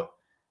lights out.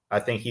 I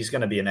think he's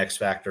going to be an X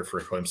factor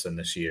for Clemson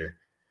this year.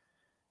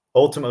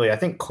 Ultimately, I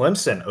think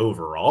Clemson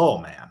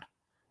overall, man,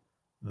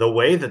 the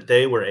way that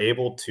they were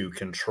able to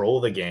control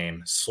the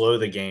game, slow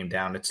the game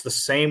down, it's the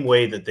same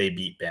way that they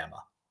beat Bama.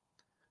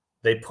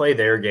 They play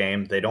their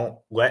game. They don't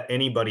let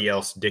anybody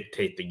else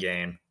dictate the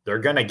game. They're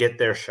going to get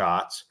their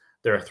shots.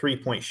 They're a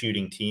three-point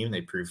shooting team.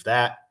 They proved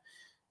that.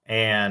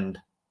 And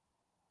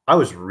I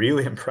was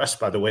really impressed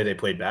by the way they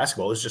played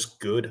basketball. It was just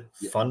good,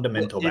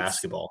 fundamental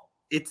basketball.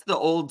 It's the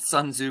old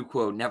Sun Tzu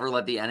quote, never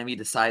let the enemy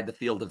decide the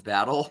field of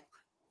battle.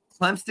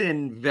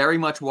 Clemson very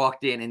much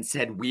walked in and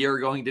said, we are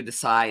going to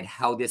decide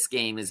how this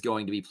game is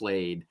going to be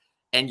played.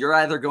 And you're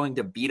either going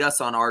to beat us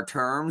on our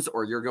terms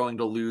or you're going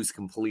to lose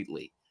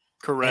completely.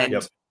 Correct.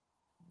 And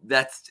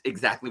that's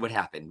exactly what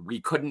happened. We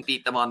couldn't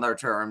beat them on their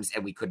terms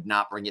and we could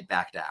not bring it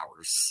back to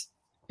ours.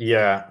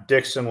 Yeah,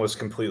 Dixon was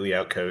completely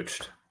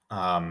outcoached.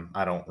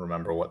 I don't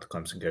remember what the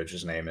Clemson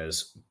coach's name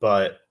is,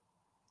 but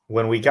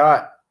when we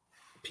got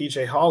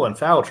PJ Hall in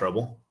foul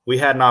trouble, we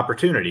had an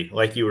opportunity,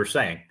 like you were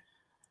saying.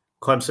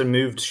 Clemson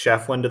moved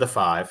Shefflin to the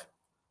 5.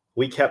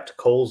 We kept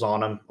Coles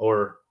on him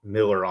or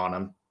Miller on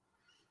him,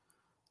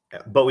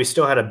 but we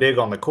still had a big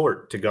on the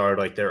court to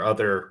guard their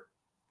other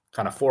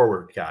kind of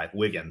forward guy,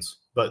 Wiggins.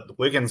 But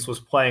Wiggins was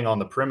playing on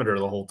the perimeter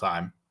the whole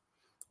time,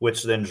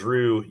 which then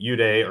drew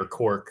Uday or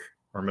Cork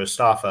or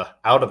Mustafa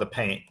out of the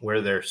paint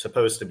where they're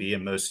supposed to be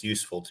and most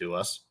useful to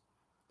us,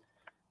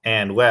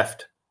 and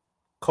left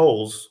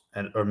Coles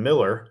or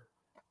Miller,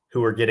 who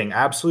were getting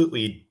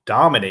absolutely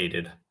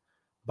dominated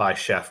by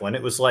Shefflin.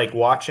 It was like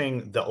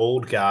watching the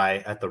old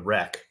guy at the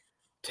rec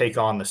take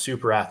on the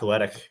super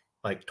athletic,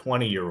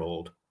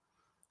 20-year-old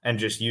and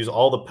just use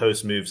all the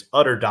post moves,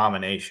 utter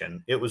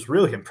domination. It was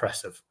really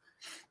impressive,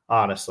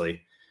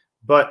 honestly.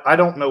 But I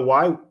don't know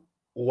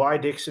why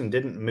Dixon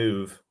didn't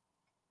move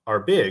our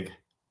big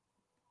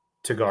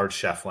to guard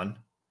Shefflin,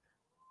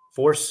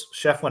 force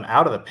Shefflin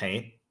out of the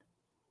paint,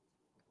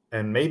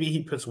 and maybe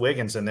he puts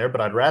Wiggins in there, but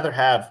I'd rather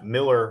have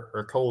Miller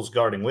or Coles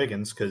guarding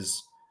Wiggins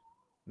because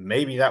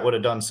maybe that would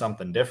have done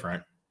something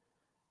different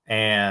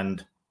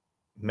and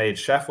made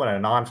Shefflin a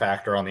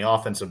non-factor on the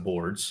offensive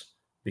boards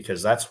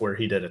because that's where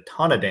he did a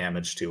ton of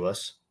damage to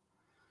us.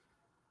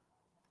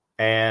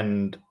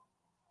 And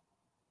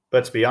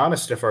But to be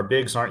honest, if our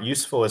bigs aren't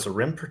useful as a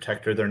rim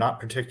protector, they're not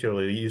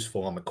particularly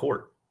useful on the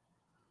court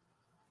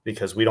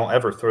because we don't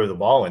ever throw the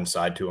ball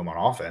inside to them on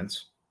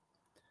offense,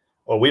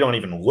 or we don't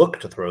even look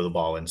to throw the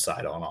ball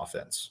inside on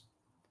offense.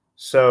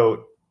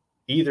 So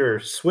either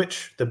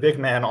switch the big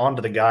man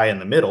onto the guy in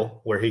the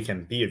middle where he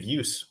can be of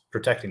use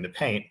protecting the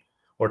paint,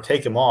 or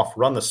take him off,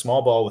 run the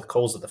small ball with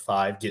Coles at the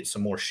 5, get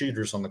some more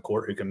shooters on the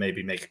court who can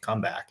maybe make a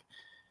comeback.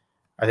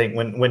 I think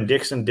when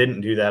Dixon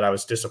didn't do that, I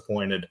was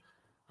disappointed.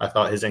 I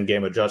thought his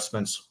in-game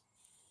adjustments,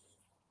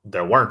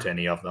 there weren't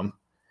any of them.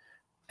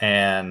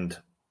 And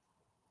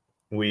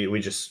we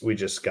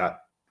just got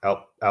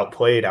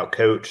outplayed,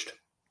 outcoached,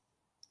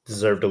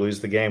 deserved to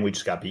lose the game. We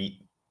just got beat.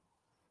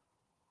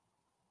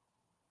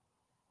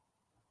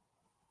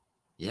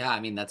 Yeah, I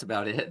mean, that's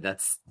about it.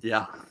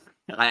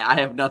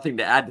 I have nothing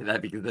to add to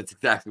that because that's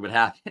exactly what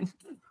happened.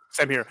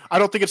 Same here. I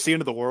don't think it's the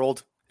end of the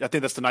world. I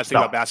think that's the nice thing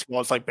about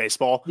basketball. It's like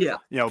baseball. Yeah.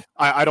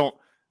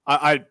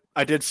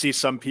 I did see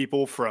some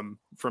people from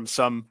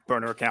some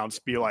burner accounts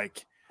be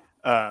like,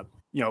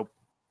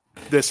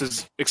 this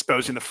is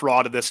exposing the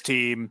fraud of this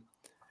team.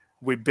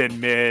 We've been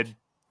mid.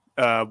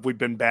 We've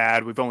been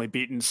bad. We've only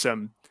beaten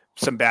some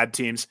bad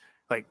teams.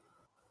 Like,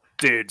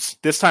 dudes,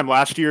 this time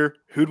last year,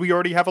 who'd we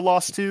already have a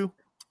loss to?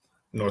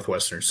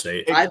 Northwestern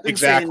State. I've been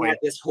saying that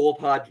this whole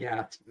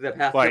podcast, the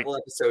past couple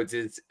episodes,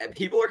 is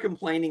people are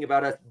complaining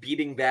about us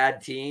beating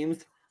bad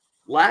teams.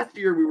 Last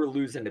year, we were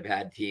losing to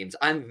bad teams.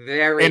 I'm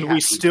very and we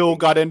still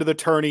got into the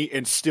tourney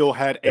and still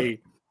had a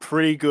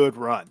pretty good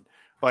run.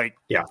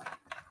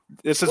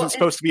 This isn't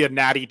supposed to be a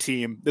natty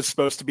team. This is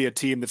supposed to be a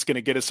team that's going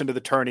to get us into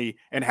the tourney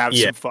and have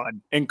some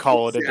fun and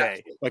call it a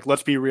day. Like,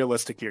 let's be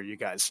realistic here, you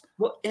guys.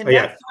 Well, and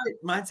that's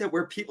my mindset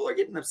where people are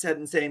getting upset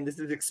and saying this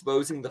is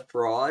exposing the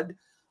fraud.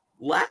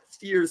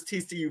 Last year's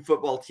TCU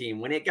football team,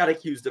 when it got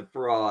accused of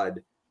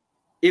fraud,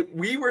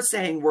 we were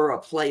saying we're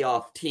a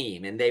playoff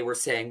team, and they were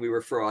saying we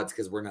were frauds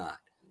because we're not.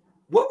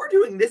 What we're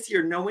doing this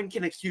year, no one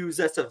can accuse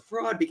us of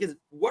fraud because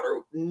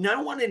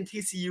no one in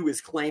TCU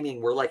is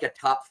claiming we're like a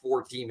top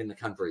 4 team in the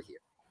country here.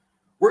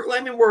 We're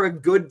claiming we're a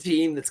good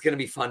team that's going to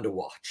be fun to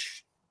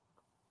watch.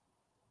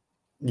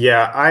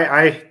 Yeah,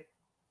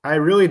 I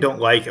really don't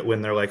like it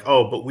when they're like,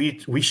 oh, but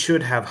we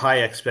should have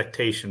high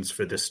expectations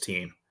for this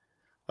team.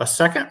 A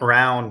second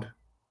round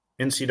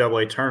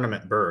NCAA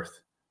tournament berth,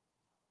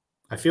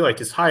 I feel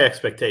like it's high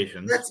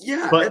expectations.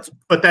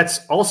 But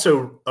that's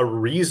also a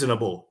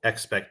reasonable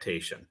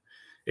expectation.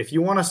 If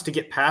you want us to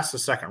get past the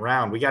second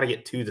round, we got to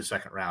get to the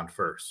second round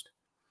first.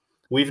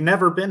 We've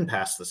never been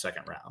past the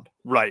second round.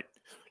 Right.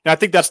 And I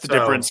think that's the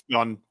difference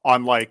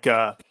on like,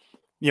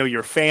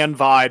 your fan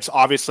vibes.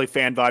 Obviously,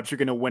 fan vibes, you're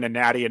going to win a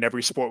natty in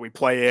every sport we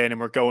play in,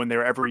 and we're going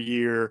there every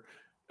year,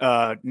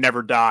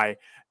 never die.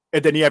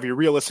 And then you have your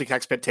realistic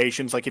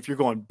expectations. Like if you're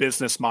going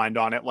business mind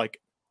on it, like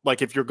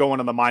if you're going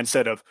on the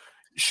mindset of,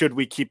 should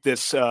we keep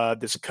this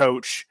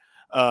coach?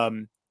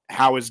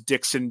 How is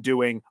Dixon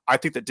doing? I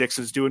think that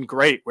Dixon's doing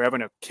great. We're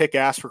having a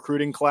kick-ass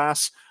recruiting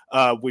class.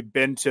 We've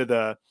been to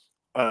the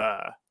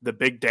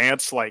big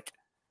dance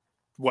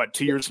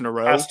 2 years in a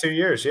row? Past 2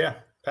 years, yeah.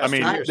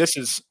 This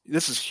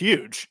is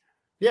huge.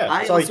 Yeah,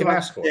 that's all you can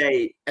ask for.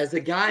 As a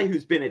guy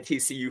who's been a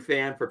TCU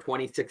fan for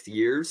 26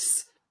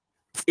 years,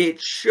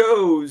 it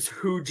shows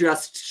who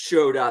just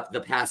showed up the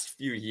past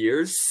few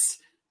years,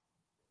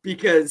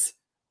 because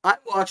I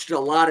watched a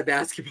lot of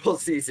basketball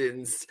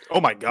seasons. Oh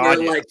my God.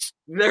 Where,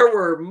 there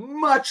were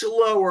much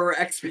lower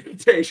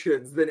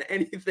expectations than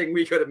anything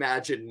we could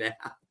imagine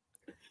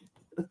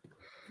now.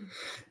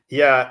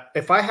 Yeah,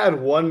 if I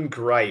had one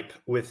gripe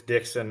with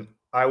Dixon,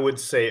 I would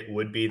say it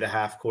would be the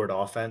half-court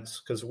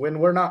offense, because when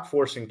we're not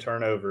forcing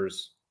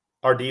turnovers,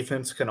 our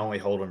defense can only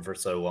hold them for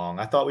so long.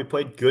 I thought we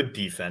played good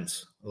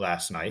defense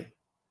last night.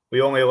 We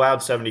only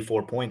allowed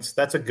 74 points.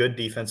 That's a good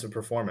defensive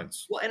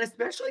performance. Well, and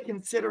especially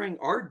considering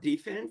our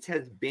defense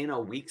has been a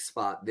weak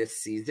spot this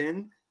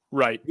season.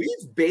 Right.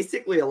 We've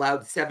basically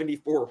allowed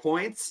 74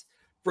 points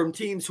from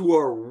teams who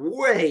are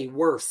way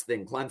worse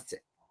than Clemson.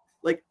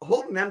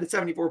 Holding them to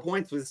 74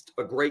 points was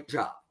a great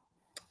job.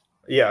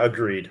 Yeah,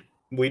 agreed.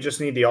 We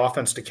just need the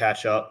offense to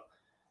catch up.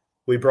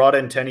 We brought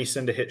in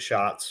Tennyson to hit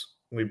shots.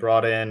 We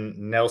brought in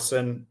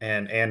Nelson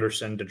and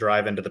Anderson to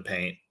drive into the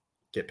paint,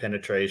 get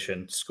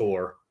penetration,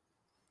 score.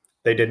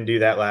 They didn't do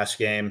that last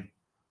game.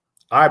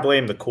 I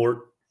blame the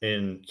court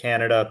in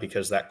Canada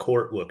because that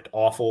court looked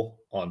awful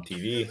on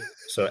TV.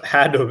 So it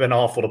had to have been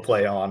awful to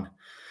play on.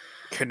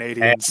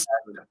 Canadians.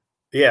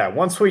 And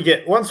once we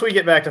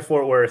get back to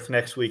Fort Worth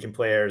next week and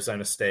play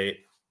Arizona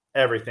State,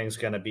 everything's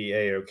going to be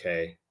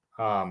A-okay.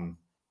 I'm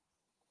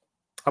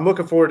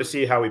looking forward to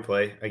see how we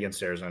play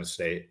against Arizona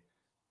State.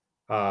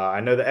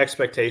 I know the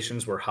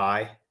expectations were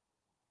high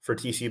for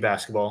TCU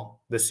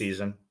basketball this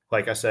season.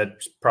 Like I said,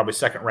 probably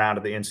second round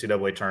of the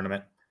NCAA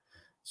tournament.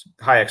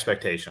 High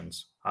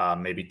expectations.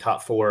 Maybe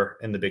top 4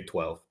 in the Big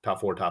 12,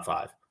 top 4, top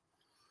 5.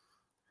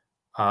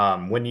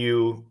 When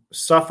you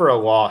suffer a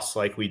loss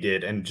like we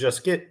did and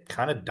just get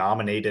kind of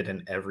dominated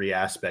in every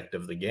aspect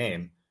of the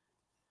game,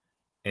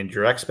 and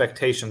your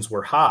expectations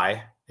were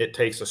high, it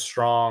takes a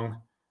strong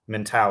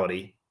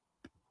mentality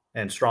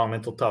and strong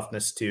mental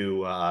toughness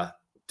to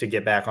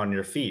get back on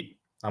your feet.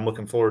 I'm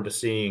looking forward to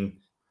seeing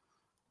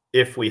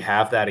if we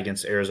have that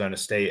against Arizona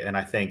State, and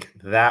I think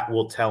that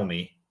will tell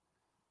me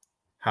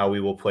how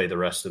we will play the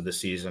rest of the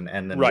season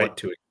and then what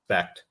to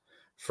expect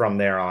from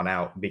there on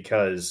out,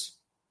 because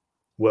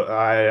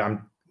will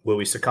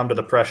we succumb to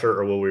the pressure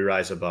or will we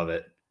rise above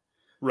it?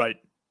 Right.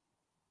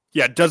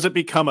 Yeah. Does it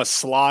become a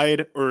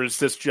slide, or is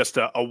this just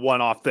a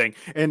one-off thing?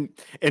 And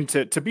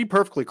to be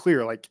perfectly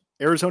clear, like,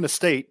 Arizona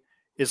State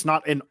is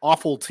not an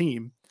awful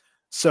team.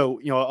 So,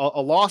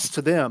 a loss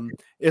to them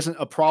isn't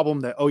a problem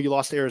that, you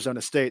lost to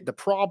Arizona State. The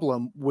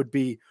problem would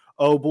be,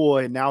 oh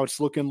boy, now it's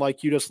looking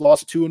like you just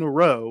lost 2 in a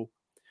row.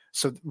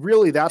 So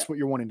really that's what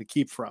you're wanting to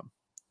keep from.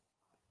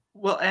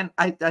 Well, and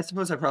I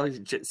suppose I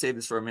probably should say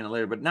this for a minute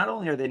later, but not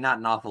only are they not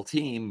an awful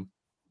team,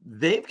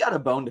 they've got a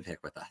bone to pick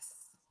with us.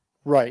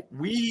 Right.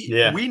 We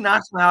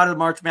knocked them out of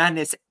March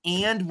Madness,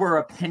 and we're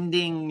a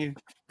pending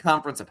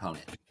conference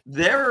opponent.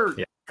 They're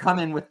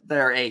coming with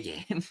their A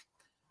game.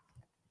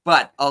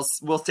 But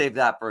we'll save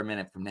that for a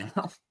minute from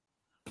now.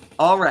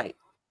 All right.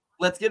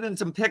 Let's get into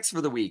some picks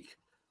for the week.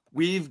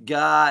 We've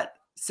got,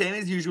 same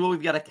as usual,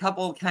 we've got a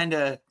couple kind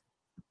of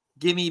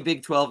gimme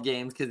Big 12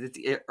 games because it's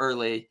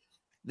early.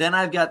 Then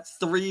I've got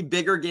 3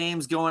 bigger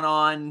games going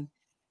on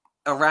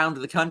around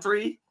the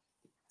country.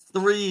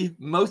 3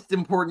 most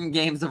important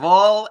games of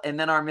all, and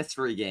then our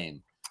mystery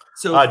game.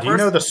 So do you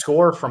know the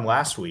score from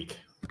last week?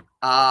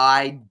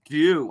 I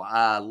do.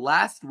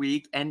 Last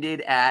week ended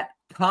at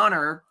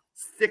Connor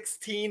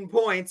 16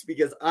 points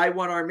because I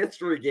won our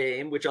mystery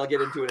game, which I'll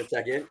get into in a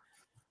second.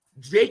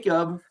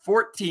 Jacob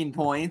 14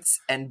 points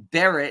and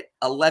Barrett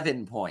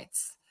 11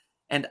 points.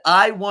 And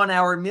I won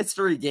our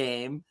mystery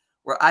game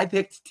where I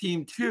picked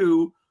team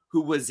 2,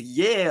 who was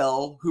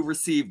Yale, who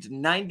received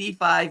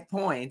 95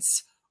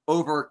 points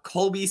over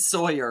Colby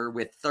Sawyer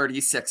with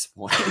 36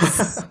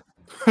 points.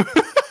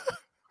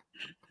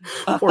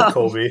 Poor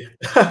Colby.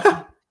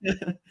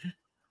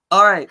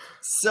 All right.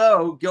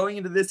 So going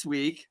into this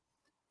week,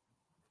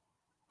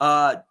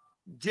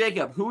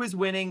 Jacob, who is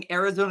winning,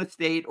 Arizona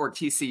State or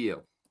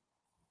TCU?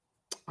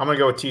 I'm going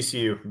to go with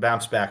TCU.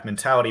 Bounce back.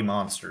 Mentality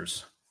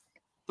monsters.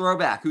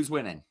 Throwback. Who's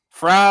winning?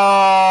 Frogs.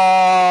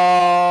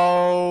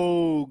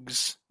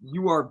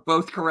 You are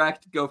both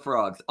correct. Go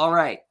Frogs. All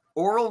right.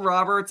 Oral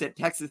Roberts at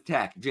Texas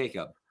Tech.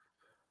 Jacob.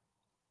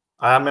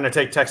 I'm going to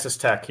take Texas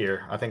Tech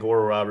here. I think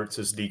Oral Roberts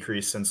has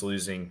decreased since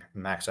losing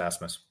Max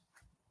Asmus.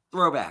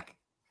 Throwback.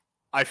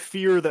 I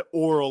fear that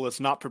Oral is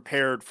not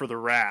prepared for the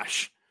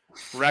rash.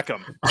 Wreck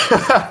him.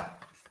 That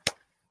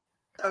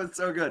was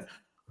so good.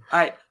 All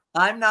right.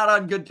 I'm not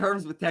on good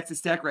terms with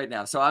Texas Tech right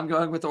now, so I'm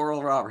going with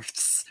Oral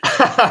Roberts.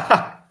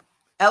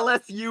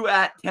 LSU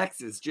at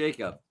Texas,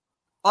 Jacob.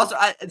 Also,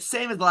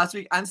 same as last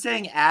week, I'm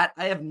saying at.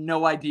 I have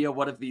no idea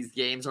what of these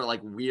games are like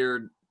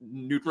weird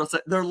neutral.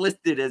 They're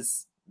listed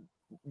as,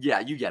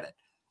 you get it.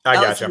 I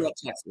LSU gotcha. at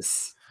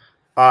Texas.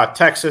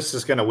 Texas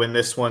is going to win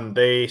this one.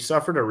 They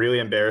suffered a really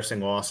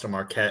embarrassing loss to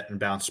Marquette and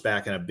bounced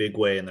back in a big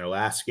way in their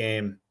last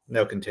game.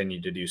 They'll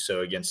continue to do so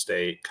against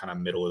a kind of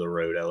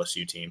middle-of-the-road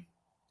LSU team.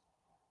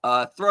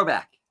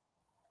 Throwback.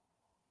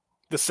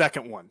 The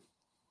second one.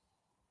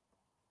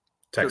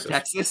 Texas. So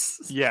Texas?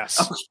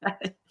 Yes.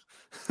 Okay.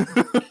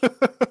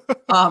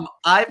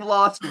 I've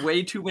lost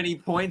way too many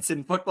points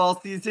in football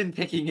season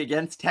picking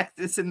against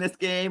Texas in this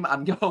game.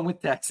 I'm going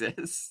with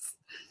Texas.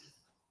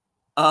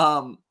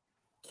 Kansas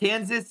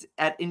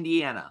at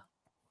Indiana.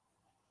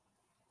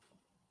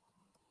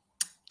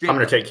 Jacob. I'm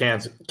going to take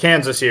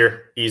Kansas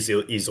here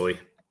easily.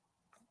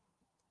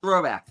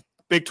 Throwback.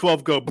 Big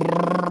 12 go.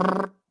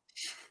 Brrr.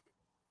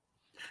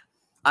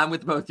 I'm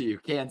with both of you.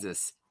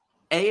 Kansas.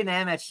 A&M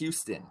at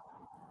Houston.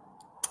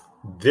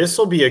 This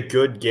will be a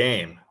good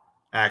game,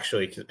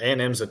 actually, because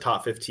A&M's a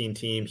top 15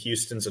 team.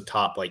 Houston's a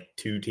top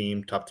 2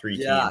 team, top 3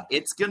 team. Yeah,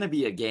 it's going to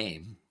be a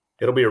game.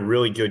 It'll be a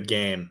really good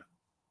game.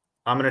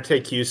 I'm going to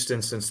take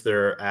Houston since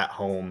they're at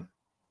home,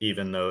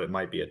 even though it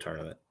might be a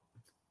tournament.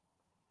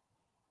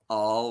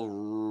 All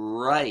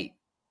right.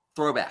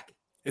 Throwback.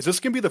 Is this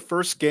going to be the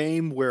first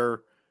game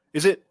where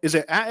is it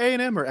at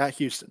A&M or at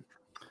Houston?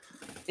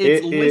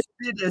 It's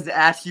listed as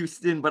at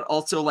Houston, but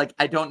also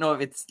I don't know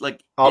if it's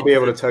I'll be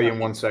able to tell you in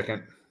 1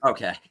 second.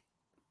 Okay.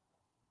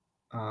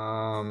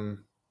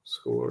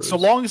 Scores. So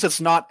long as it's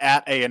not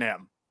at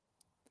A&M.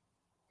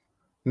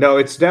 No,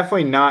 it's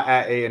definitely not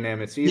at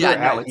A&M. It's either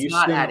at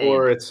Houston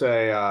or it's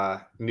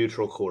a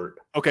neutral court.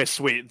 Okay,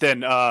 sweet.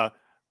 Then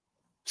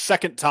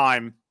second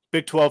time,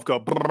 Big 12 go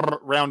brrr,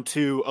 round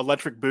 2,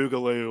 electric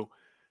boogaloo.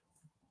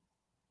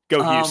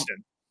 Go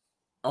Houston.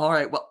 All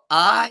right. Well,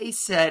 I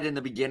said in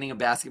the beginning of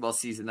basketball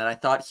season that I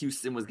thought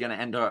Houston was going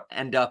to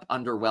end up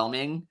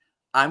underwhelming.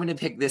 I'm going to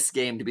pick this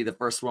game to be the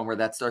first one where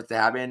that starts to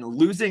happen.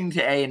 Losing to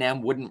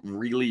A&M wouldn't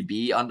really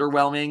be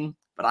underwhelming,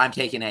 but I'm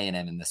taking A&M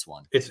in this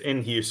one. It's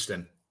in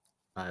Houston.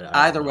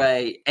 Either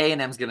way,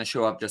 A&M's going to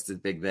show up just as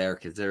big there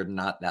because they're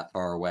not that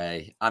far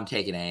away. I'm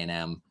taking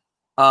A&M.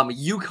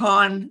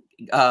 UConn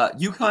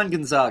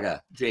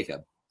Gonzaga,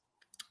 Jacob.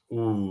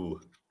 Ooh,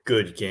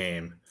 good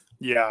game.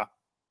 Yeah.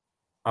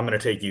 I'm going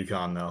to take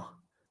UConn, though.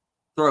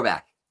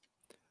 Throwback.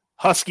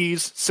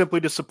 Huskies, simply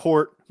to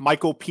support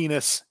Michael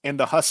Penis and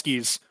the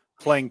Huskies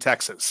playing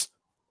Texas.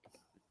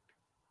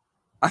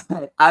 All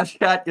right, I've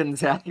got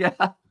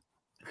Gonzaga.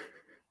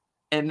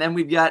 And then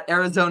we've got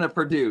Arizona,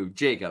 Purdue.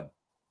 Jacob.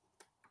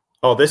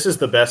 Oh, this is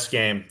the best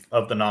game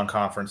of the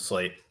non-conference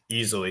slate,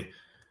 easily.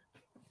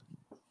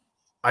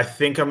 I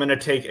think I'm going to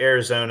take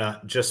Arizona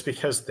just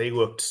because they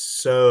looked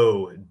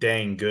so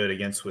dang good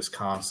against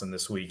Wisconsin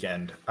this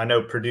weekend. I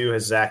know Purdue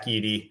has Zach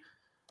Edey,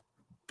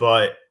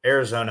 but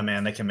Arizona,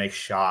 man, they can make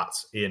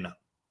shots in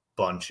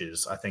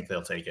bunches. I think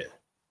they'll take it.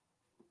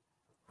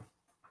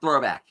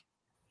 Throwback.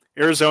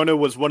 Arizona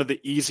was one of the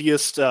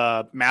easiest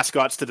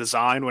mascots to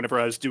design whenever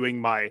I was doing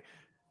my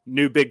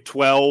new Big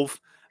 12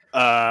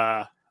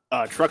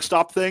 truck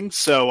stop thing.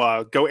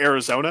 So go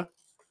Arizona.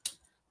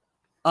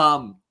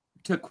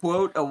 To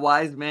quote a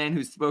wise man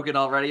who's spoken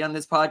already on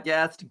this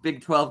podcast,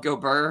 Big 12 go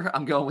Burr,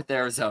 I'm going with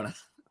Arizona.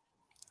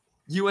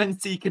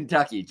 UNC,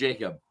 Kentucky.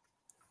 Jacob.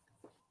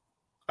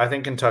 I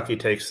think Kentucky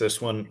takes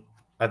this one.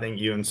 I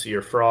think UNC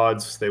are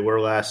frauds. They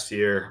were last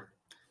year.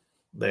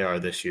 They are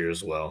this year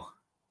as well.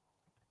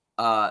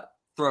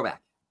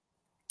 Throwback.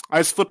 I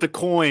just flipped a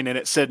coin and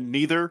it said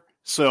neither,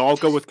 so I'll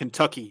go with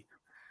Kentucky.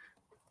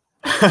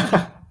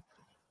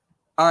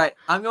 All right,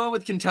 I'm going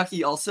with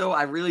Kentucky also.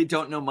 I really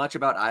don't know much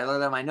about either of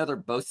them. I know they're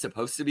both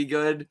supposed to be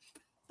good,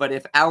 but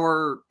if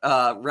our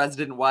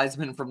resident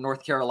wiseman from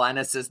North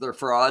Carolina says they're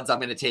frauds, I'm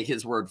going to take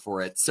his word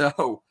for it.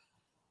 So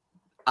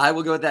I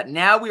will go with that.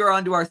 Now we are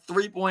on to our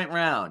 3-point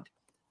round.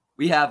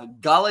 We have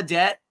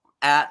Gallaudet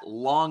at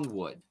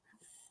Longwood.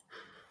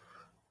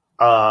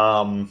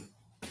 Well,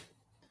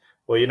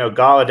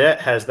 Gallaudet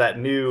has that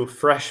new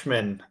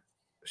freshman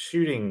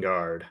shooting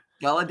guard.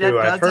 Gallaudet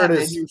does have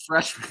a new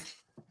freshman.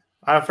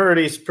 I've heard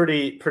he's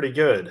pretty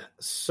good.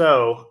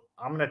 So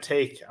I'm gonna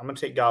take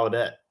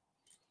Gallaudet.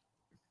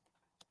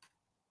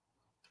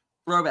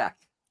 Throwback.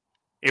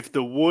 If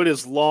the wood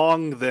is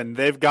long, then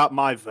they've got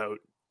my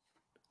vote.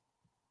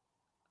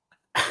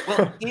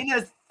 Well, in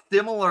a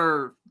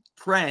similar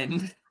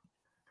trend,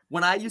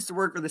 when I used to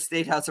work for the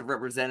State House of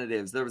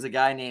Representatives, there was a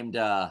guy named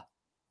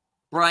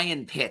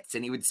Brian Pitts,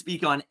 and he would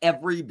speak on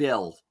every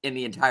bill in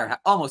the entire house,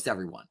 almost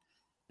everyone.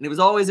 And it was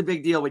always a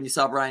big deal when you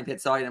saw Brian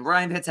Pitts talking. And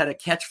Brian Pitts had a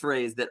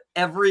catchphrase that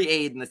every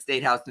aide in the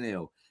State House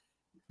knew.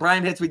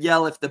 Brian Pitts would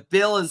yell, "If the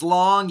bill is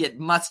long, it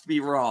must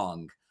be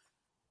wrong."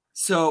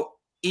 So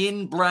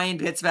in Brian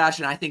Pitts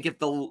fashion, I think if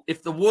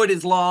the wood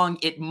is long,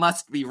 it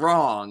must be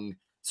wrong.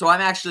 So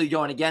I'm actually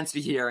going against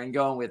you here and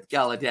going with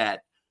Gallaudet.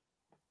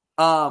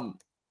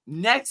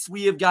 Next,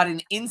 we have got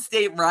an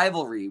in-state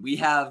rivalry. We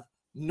have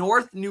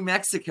North New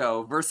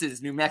Mexico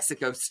versus New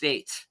Mexico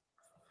State.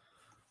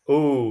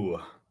 Ooh,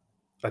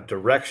 a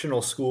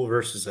directional school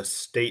versus a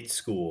state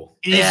school.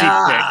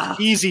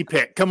 Easy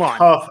pick. Come on.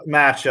 Tough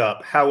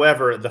matchup.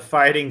 However, the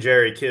Fighting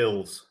Jerry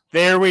Kills.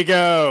 There we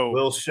go.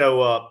 Will show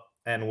up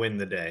and win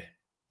the day.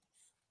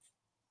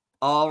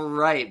 All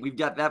right, we've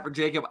got that for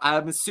Jacob.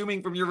 I'm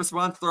assuming from your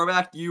response,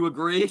 Throwback, you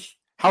agree?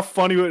 How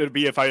funny would it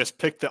be if I just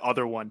picked the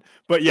other one?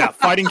 But yeah,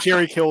 Fighting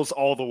Jerry Kills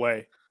all the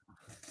way.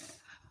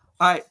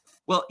 All right.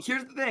 Well,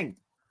 here's the thing.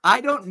 I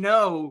don't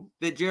know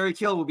that Jerry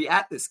Kill will be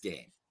at this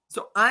game.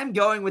 So I'm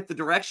going with the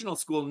directional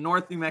school,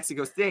 North New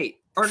Mexico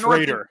State. Or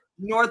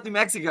North New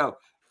Mexico.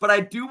 But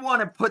I do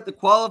want to put the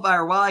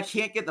qualifier, while I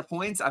can't get the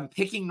points, I'm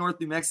picking North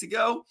New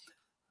Mexico.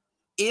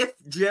 If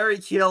Jerry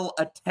Kill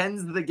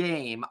attends the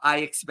game, I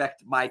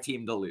expect my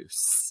team to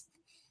lose.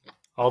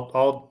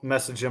 I'll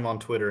message him on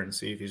Twitter and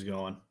see if he's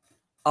going.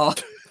 All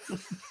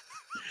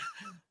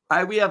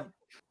right, we have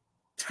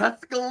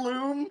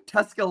Tusculum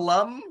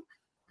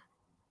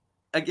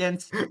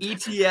against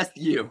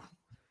ETSU.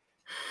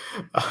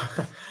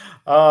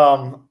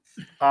 I'm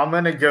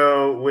going to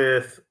go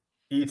with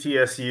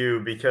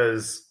ETSU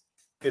because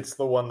it's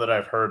the one that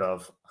I've heard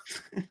of.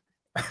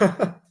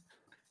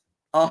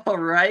 All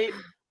right.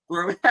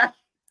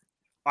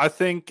 I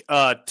think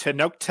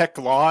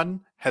Tenochtitlan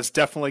has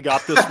definitely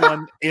got this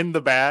one in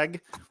the bag.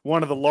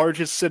 One of the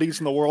largest cities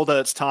in the world at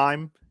its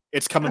time.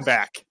 It's coming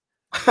back.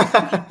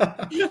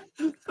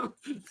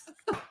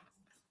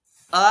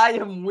 I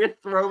am with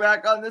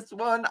Throwback on this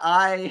one.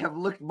 I have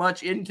looked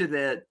much into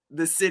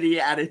the city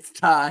at its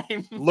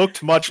time.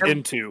 Looked much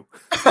into.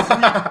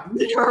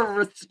 We are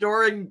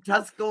restoring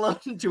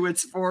Tusculum to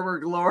its former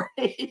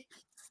glory.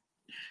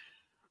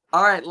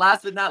 All right,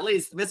 last but not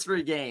least,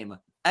 mystery game.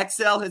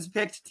 XL has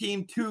picked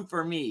team 2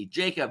 for me.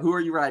 Jacob, who are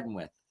you riding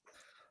with?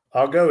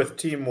 I'll go with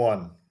team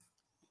 1.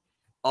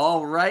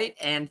 All right,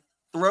 and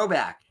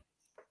Throwback.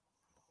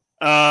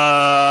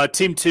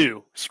 Team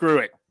 2. Screw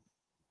it.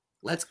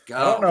 Let's go.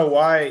 I don't know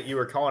why you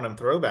were calling him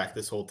Throwback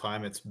this whole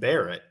time. It's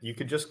Barrett. You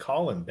could just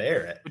call him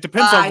Barrett. It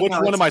depends on which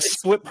one of my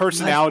split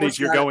personalities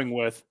you're going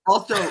with.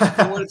 Also,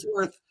 for what it's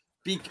worth,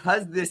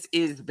 because this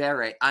is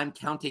Barrett, I'm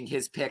counting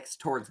his picks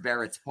towards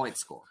Barrett's point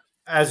score.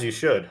 As you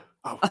should.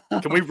 Oh,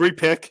 can we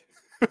repick?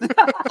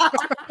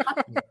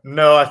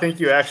 No, I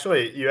think you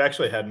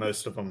actually had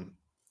most of them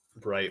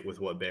right with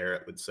what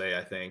Barrett would say.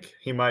 I think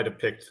he might have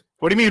picked.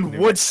 What do you mean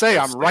would say?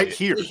 I'm right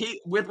here.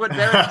 With what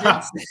Barrett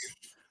did say.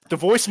 The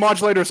voice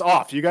modulator's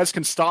off. You guys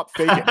can stop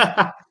faking.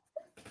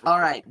 All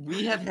right.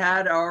 We have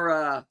had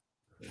our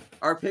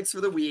picks for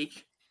the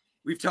week.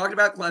 We've talked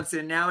about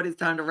Clemson. Now it is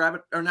time to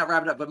not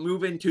wrap it up, but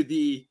move into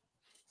the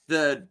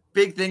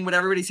big thing, what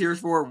everybody's here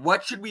for.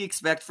 What should we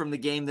expect from the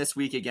game this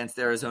week against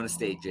Arizona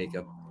State,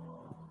 Jacob?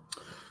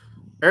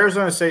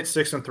 Arizona State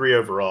 6-3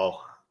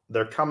 overall.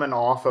 They're coming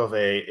off of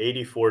a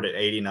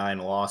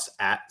 84-89 loss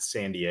at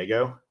San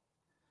Diego.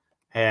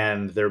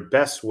 And their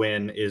best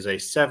win is a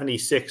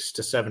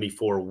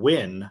 76-74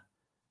 win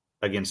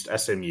against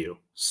SMU.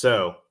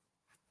 So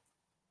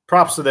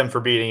props to them for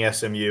beating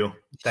SMU.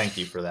 Thank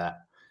you for that.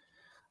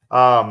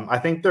 I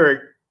think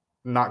they're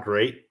not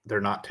great.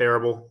 They're not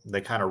terrible. They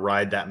kind of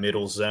ride that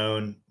middle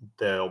zone.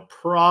 They'll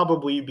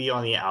probably be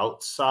on the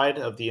outside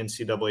of the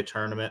NCAA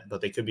tournament, but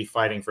they could be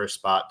fighting for a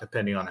spot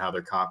depending on how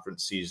their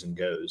conference season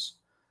goes.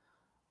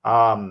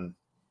 The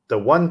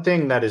one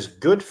thing that is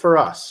good for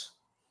us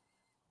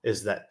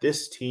is that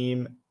this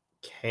team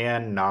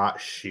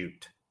cannot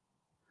shoot.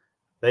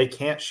 They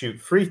can't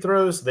shoot free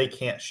throws. They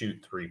can't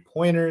shoot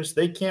three-pointers.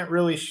 They can't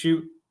really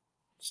shoot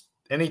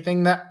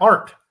anything that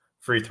aren't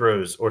free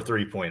throws or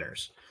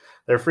three-pointers.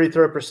 Their free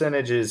throw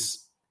percentage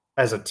as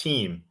a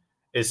team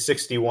is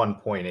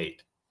 61.8.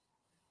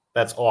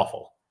 That's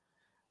awful.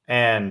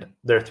 And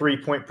their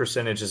three-point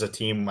percentage as a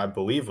team, I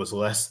believe, was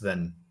less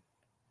than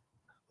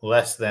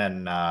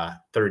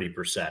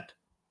 30%.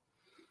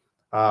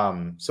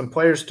 Some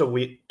players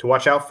to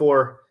watch out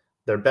for.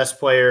 Their best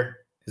player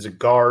is a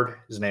guard.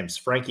 His name's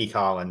Frankie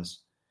Collins,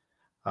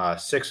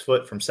 6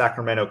 foot from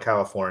Sacramento,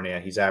 California.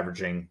 He's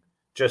averaging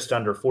just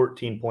under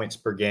 14 points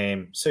per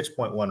game,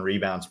 6.1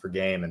 rebounds per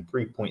game, and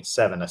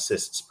 3.7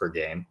 assists per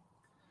game.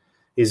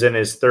 He's in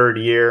his third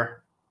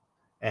year,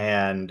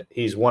 and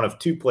he's one of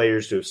 2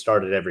 players to have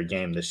started every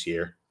game this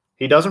year.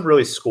 He doesn't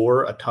really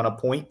score a ton of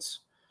points,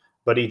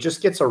 but he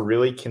just gets a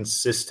really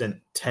consistent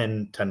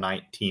 10 to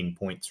 19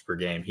 points per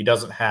game. He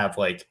doesn't have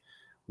like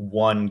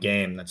one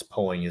game that's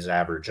pulling his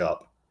average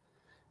up.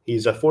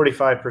 He's a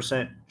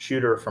 45%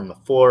 shooter from the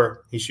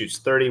floor. He shoots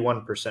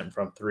 31%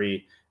 from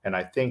 3. And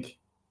I think,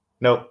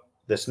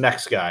 this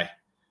next guy,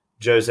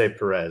 Jose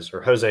Perez,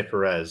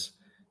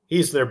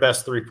 he's their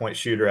best 3-point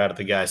shooter out of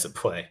the guys that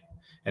play.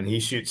 And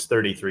he shoots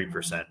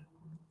 33%.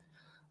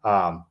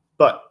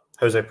 But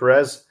Jose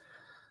Perez,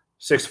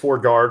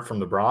 6'4" guard from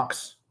the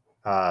Bronx,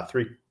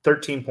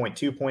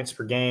 13.2 points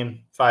per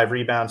game, 5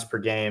 rebounds per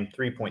game,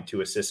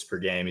 3.2 assists per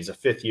game. He's a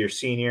 5th-year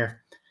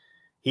senior.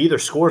 He either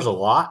scores a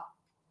lot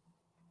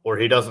or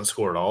he doesn't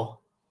score at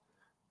all.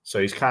 So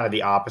he's kind of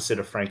the opposite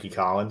of Frankie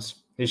Collins.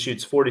 He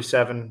shoots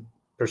 47%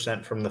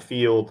 from the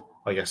field.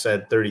 Like I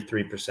said,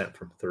 33%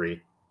 from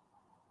 3.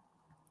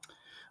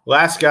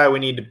 Last guy we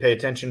need to pay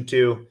attention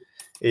to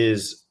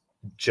is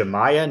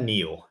Jemiah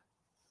Neal.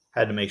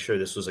 Had to make sure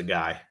this was a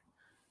guy,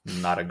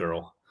 not a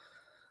girl.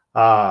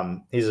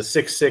 He's a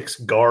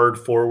 6'6" guard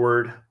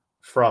forward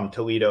from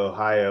Toledo,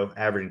 Ohio,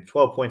 averaging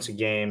 12 points a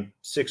game,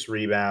 6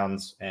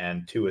 rebounds,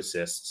 and 2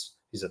 assists.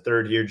 He's a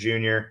 3rd-year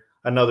junior,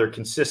 another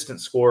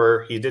consistent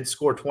scorer. He did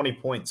score 20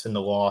 points in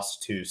the loss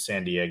to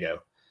San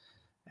Diego,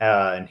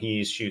 and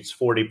he shoots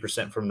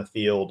 40% from the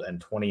field and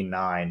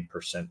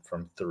 29%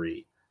 from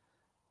 3.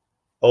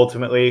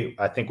 Ultimately,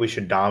 I think we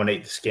should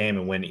dominate this game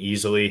and win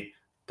easily.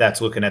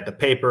 That's looking at the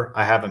paper.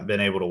 I haven't been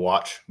able to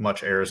watch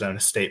much Arizona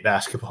State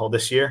basketball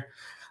this year.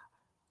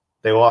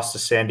 They lost to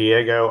San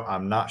Diego.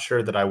 I'm not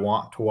sure that I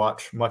want to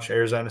watch much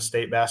Arizona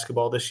State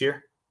basketball this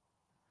year,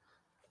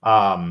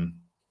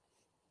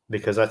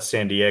 because that's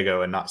San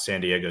Diego and not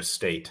San Diego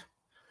State.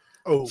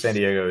 Oh, San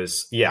Diego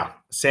is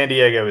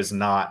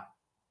not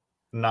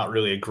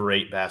really a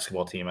great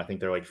basketball team. I think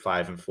they're like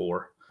 5-4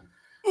 or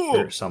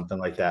something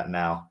like that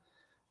now.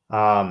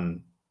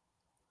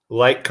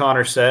 Like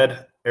Connor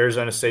said,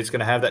 Arizona State's going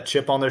to have that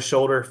chip on their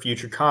shoulder,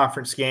 future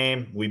conference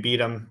game. We beat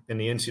them in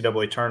the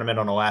NCAA tournament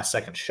on a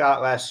last-second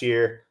shot last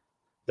year.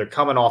 They're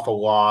coming off a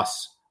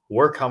loss.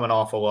 We're coming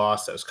off a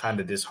loss that was kind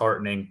of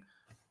disheartening.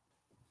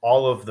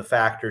 All of the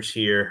factors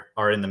here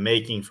are in the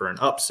making for an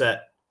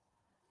upset.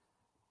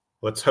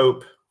 Let's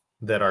hope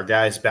that our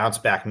guys bounce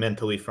back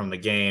mentally from the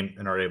game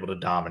and are able to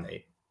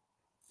dominate.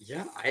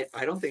 Yeah,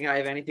 I don't think I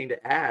have anything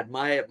to add.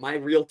 My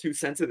real 2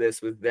 cents of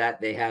this was that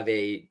they have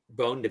a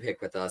bone to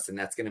pick with us, and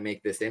that's going to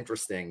make this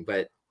interesting.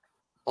 But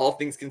all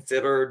things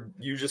considered,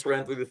 you just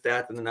ran through the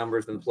stats and the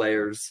numbers and the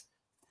players.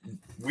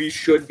 We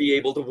should be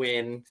able to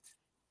win.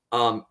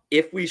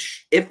 If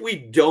we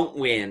don't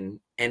win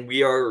and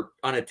we are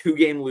on a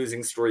 2-game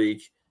losing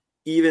streak,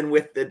 even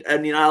with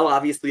I'll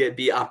obviously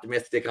be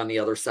optimistic on the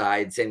other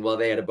side, saying, well,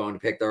 they had a bone to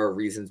pick. There are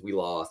reasons we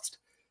lost.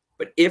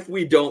 But if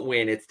we don't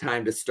win, it's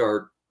time to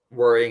start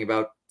worrying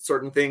about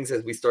certain things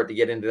as we start to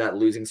get into that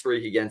losing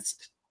streak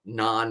against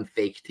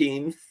non-fake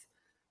teams.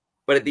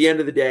 But at the end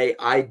of the day,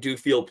 I do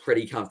feel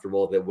pretty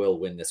comfortable that we'll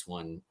win this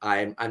one.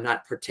 I'm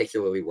not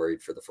particularly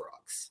worried for the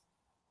Frogs.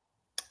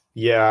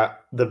 Yeah,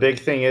 the big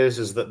thing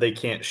is that they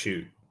can't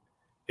shoot.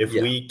 If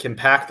we can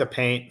pack the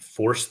paint,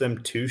 force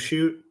them to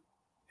shoot,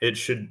 we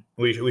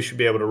should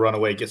be able to run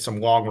away, get some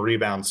long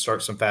rebounds,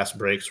 start some fast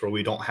breaks where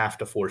we don't have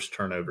to force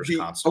turnovers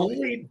constantly.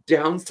 The only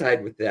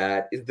downside with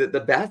that is that the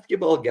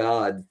basketball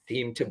gods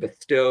seem to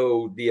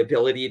bestow the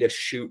ability to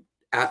shoot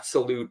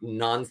absolute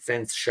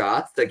nonsense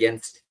shots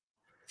against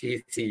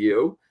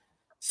TCU.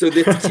 So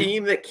this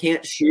team that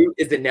can't shoot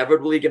is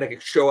inevitably going to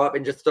show up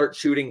and just start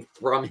shooting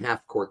from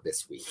half court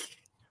this week.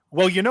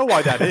 Well, you know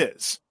why that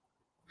is.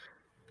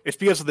 It's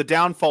because of the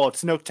downfall of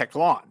Snoke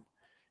Teclon.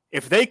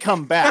 If they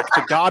come back,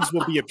 the gods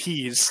will be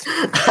appeased.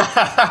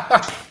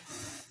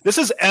 This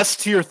is S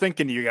tier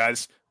thinking, you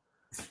guys.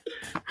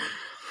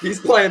 He's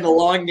playing the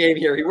long game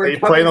here. He's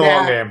playing the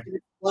long game.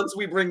 Once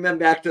we bring them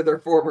back to their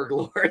former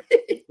glory.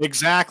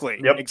 Exactly.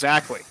 Yep.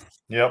 Exactly.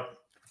 Yep.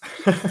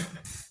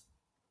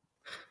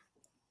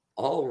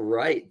 All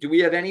right. Do we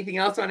have anything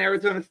else on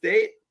Arizona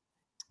State?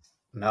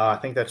 No, I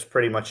think that's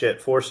pretty much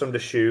it. Force them to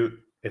shoot.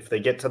 If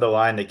they get to the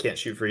line, they can't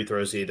shoot free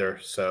throws either,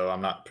 so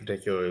I'm not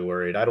particularly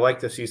worried. I'd like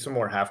to see some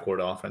more half-court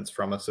offense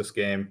from us this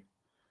game.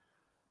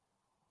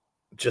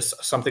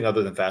 Just something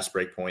other than fast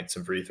break points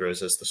and free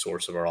throws as the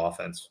source of our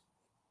offense.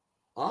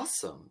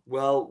 Awesome.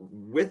 Well,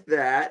 with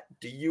that,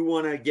 do you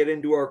want to get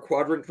into our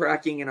quadrant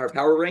tracking and our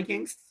power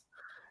rankings?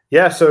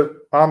 Yeah, so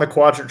on the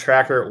quadrant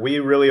tracker, we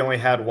really only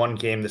had one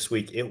game this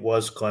week. It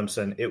was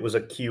Clemson. It was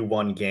a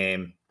Q1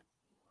 game.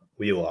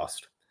 We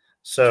lost.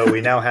 So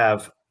we now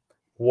have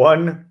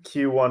one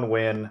Q1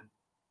 win,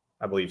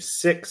 I believe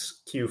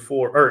 6 Q4,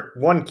 or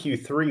one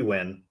Q3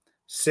 win,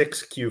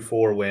 6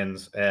 Q4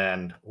 wins,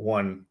 and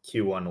one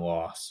Q1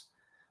 loss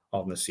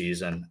on the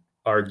season.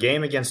 Our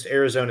game against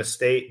Arizona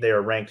State, they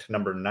are ranked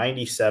number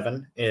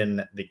 97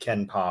 in the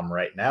Ken Pom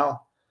right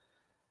now.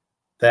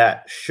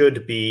 That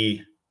should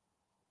be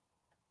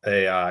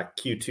a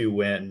Q2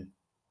 win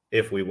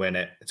if we win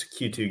it. It's a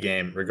Q2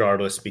 game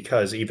regardless,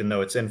 because even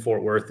though it's in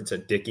Fort Worth, it's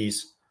at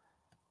Dickey's.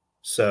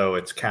 So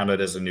it's counted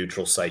as a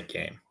neutral site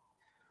game.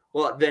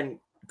 Well,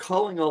 then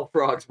calling all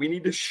frogs, we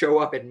need to show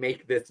up and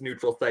make this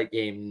neutral site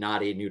game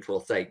not a neutral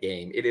site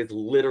game. It is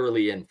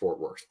literally in Fort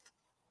Worth.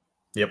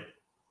 Yep.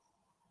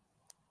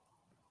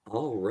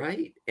 All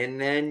right. And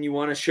then you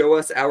want to show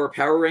us our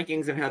power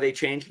rankings and how they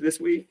changed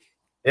this week?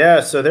 Yeah,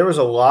 so there was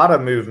a lot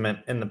of movement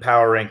in the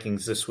power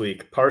rankings this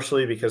week,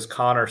 partially because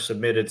Connor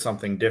submitted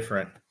something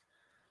different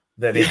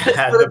than he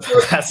had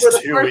the past 2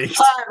 weeks. For the first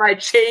time, I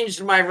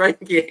changed my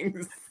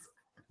rankings.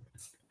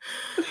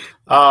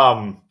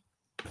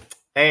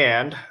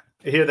 And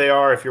here they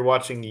are. If you're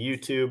watching the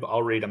YouTube,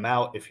 I'll read them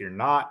out. If you're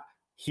not,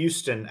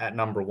 Houston at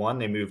number 1,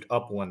 they moved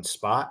up 1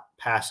 spot,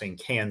 passing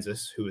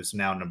Kansas, who is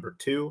now number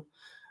 2.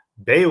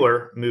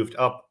 Baylor moved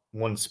up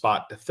 1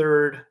 spot to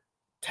 3rd.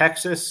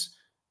 Texas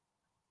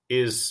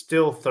is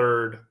still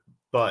 3rd,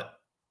 but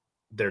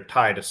they're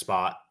tied a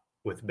spot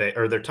with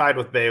they're tied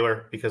with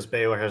Baylor because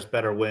Baylor has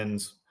better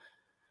wins.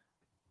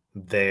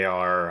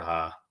 They're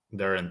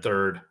in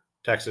 3rd.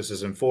 Texas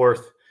is in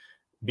 4th.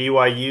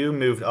 BYU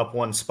moved up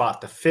 1 spot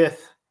to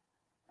 5th.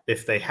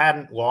 If they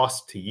hadn't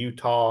lost to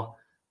Utah,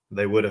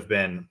 they would have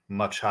been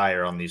much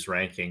higher on these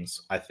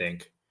rankings, I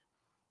think.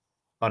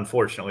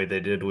 Unfortunately, they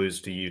did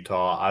lose to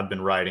Utah. I've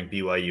been riding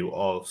BYU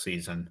all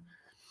season.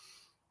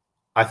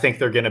 I think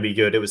they're going to be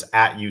good. It was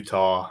at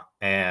Utah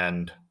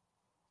and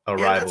a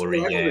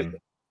rivalry game.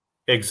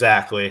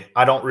 Exactly.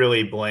 I don't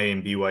really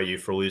blame BYU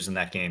for losing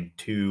that game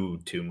too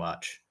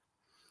much.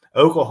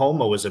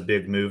 Oklahoma was a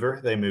big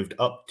mover. They moved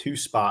up 2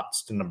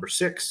 spots to number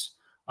 6.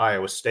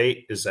 Iowa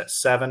State is at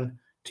 7.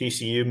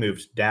 TCU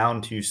moved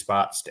down 2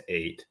 spots to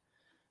 8.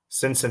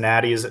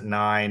 Cincinnati is at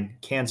 9.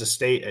 Kansas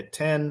State at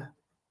 10.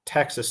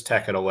 Texas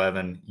Tech at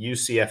 11.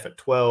 UCF at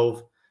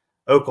 12.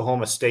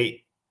 Oklahoma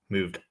State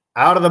moved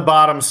out of the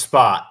bottom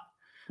spot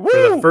for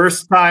the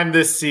first time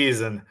this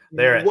season.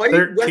 They're at 13. What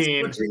did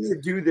West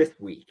Virginia do this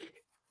week?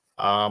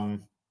 I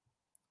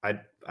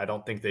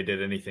don't think they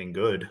did anything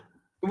good.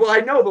 Well, I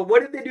know, but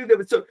what did they do?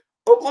 So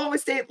Oklahoma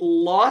State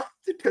lost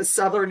to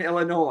Southern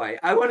Illinois.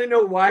 I want to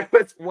know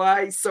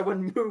why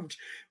someone moved,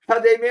 how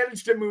they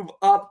managed to move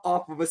up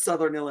off of a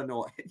Southern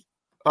Illinois.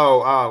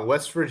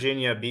 West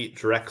Virginia beat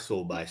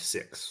Drexel by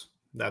 6.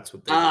 That's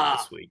what they did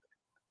this week.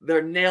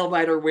 Their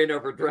nail-biter win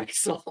over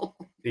Drexel.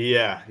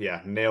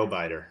 Yeah,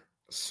 nail-biter.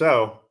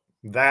 So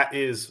that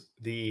is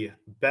the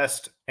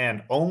best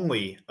and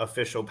only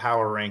official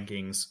power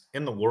rankings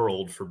in the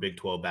world for Big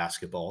 12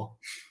 basketball.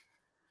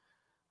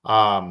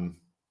 Connor,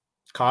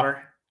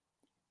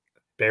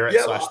 Barrett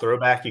 /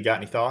 throwback, you got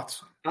any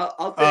thoughts?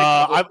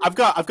 I've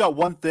got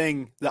one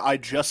thing that I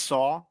just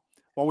saw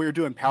while we were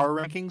doing power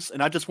rankings,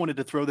 and I just wanted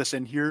to throw this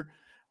in here.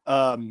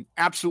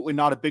 Absolutely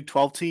not a Big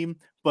 12 team,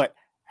 but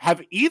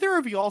have either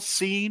of y'all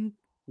seen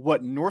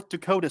what North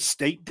Dakota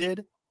State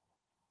did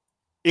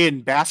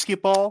in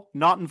basketball,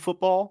 not in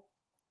football?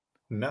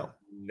 No.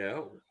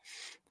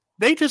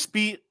 They just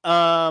beat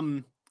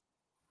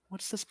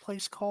what's this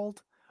place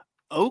called?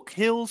 Oak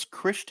Hills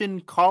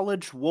Christian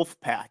College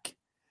Wolfpack.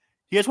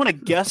 You guys want to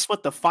guess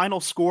what the final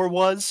score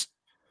was?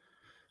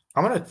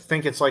 I'm going to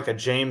think it's like a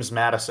James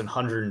Madison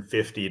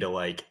 150 to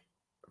like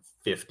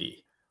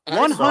 50.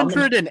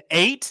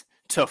 108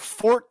 to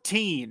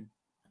 14.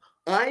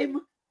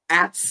 I'm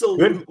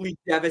absolutely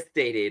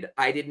devastated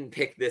I didn't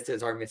pick this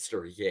as our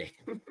mystery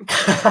game.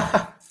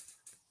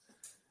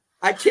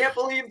 I can't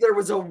believe there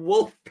was a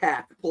wolf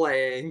pack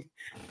playing,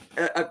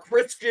 a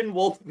Christian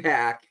wolf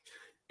pack,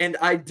 and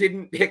I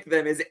didn't pick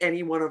them as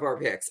any one of our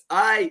picks.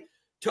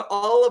 To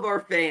all of our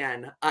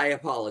fan, I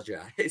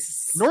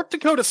apologize. North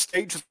Dakota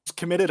State just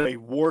committed a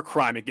war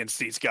crime against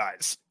these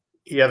guys.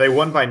 Yeah, they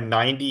won by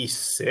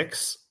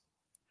 96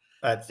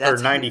 or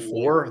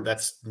 94. Hilarious.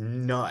 That's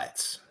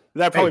nuts.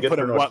 That probably put for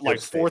them, North what, Dakota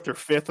like State. 4th or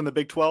 5th in the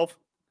Big 12?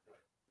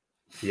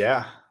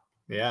 Yeah.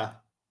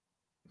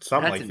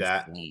 Something That's like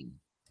that. insane.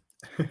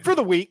 For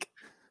the week.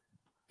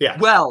 Yeah.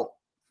 Well,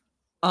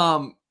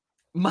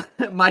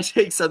 my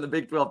takes on the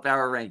Big 12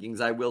 power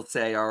rankings, I will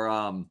say,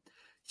 are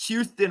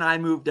Houston, I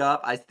moved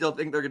up. I still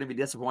think they're going to be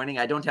disappointing.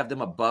 I don't have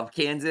them above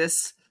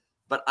Kansas,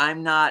 but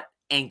I'm not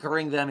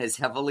anchoring them as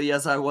heavily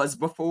as I was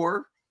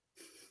before.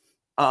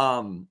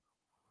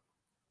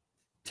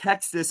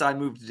 Texas, I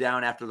moved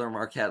down after their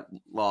Marquette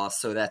loss.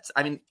 So that's,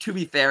 I mean, to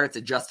be fair, it's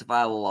a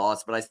justifiable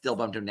loss, but I still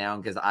bumped them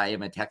down because I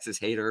am a Texas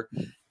hater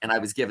and I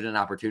was given an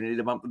opportunity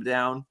to bump them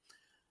down.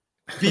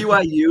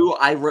 BYU,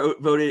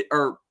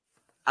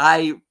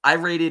 I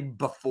rated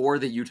before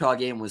the Utah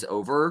game was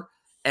over.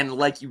 And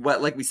like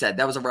we said,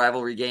 that was a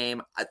rivalry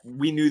game.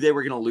 We knew they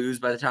were going to lose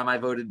by the time I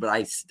voted, but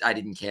I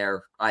didn't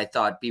care. I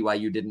thought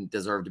BYU didn't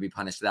deserve to be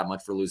punished that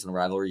much for losing a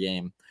rivalry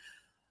game.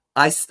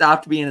 I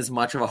stopped being as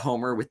much of a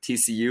homer with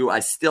TCU. I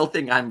still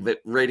think I'm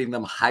rating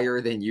them higher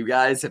than you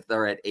guys if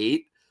they're at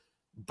 8,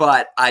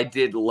 but I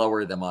did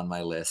lower them on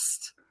my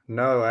list.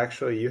 No,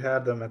 actually, you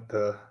had them at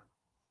the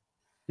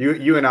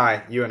you and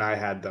I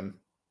had them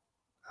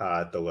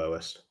at the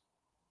lowest.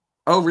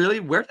 Oh,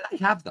 really? Where did I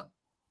have them?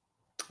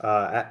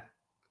 At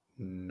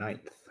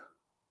 9th.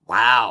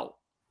 Wow.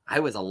 I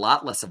was a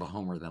lot less of a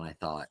homer than I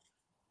thought.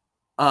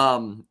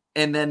 And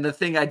then the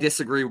thing I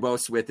disagree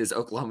most with is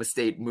Oklahoma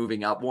State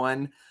moving up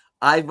one.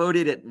 I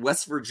voted at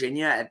West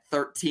Virginia at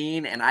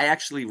 13, and I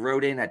actually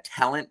wrote in a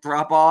talent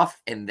drop-off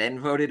and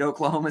then voted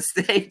Oklahoma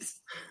State.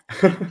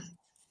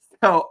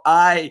 So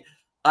I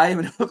am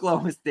an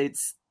Oklahoma State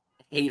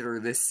hater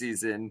this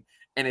season,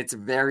 and it's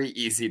very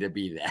easy to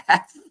be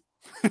that.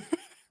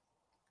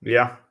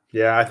 Yeah,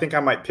 I think I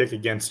might pick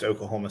against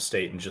Oklahoma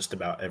State in just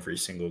about every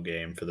single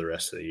game for the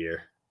rest of the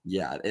year.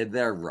 Yeah,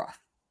 they're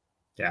rough.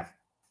 Yeah.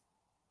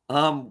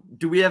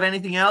 Do we have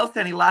anything else?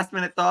 Any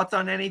last-minute thoughts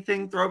on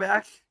anything?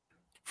 Throwback?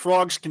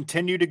 Frogs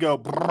continue to go.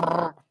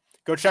 Brrr.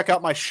 Go check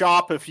out my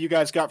shop if you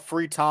guys got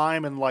free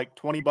time and like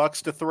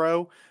 $20 to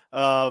throw.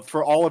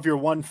 For all of your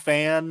one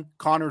fan,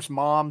 Connor's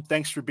mom,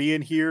 thanks for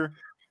being here.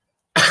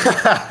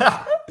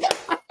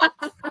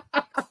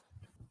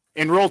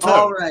 And roll tide.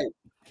 All right.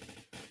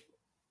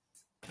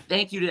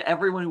 Thank you to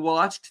everyone who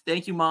watched.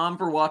 Thank you, Mom,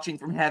 for watching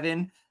from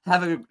heaven.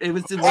 It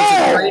was a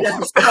great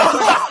episode.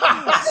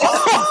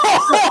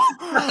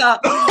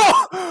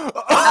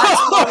 As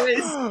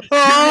always, tune in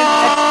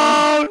next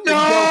week.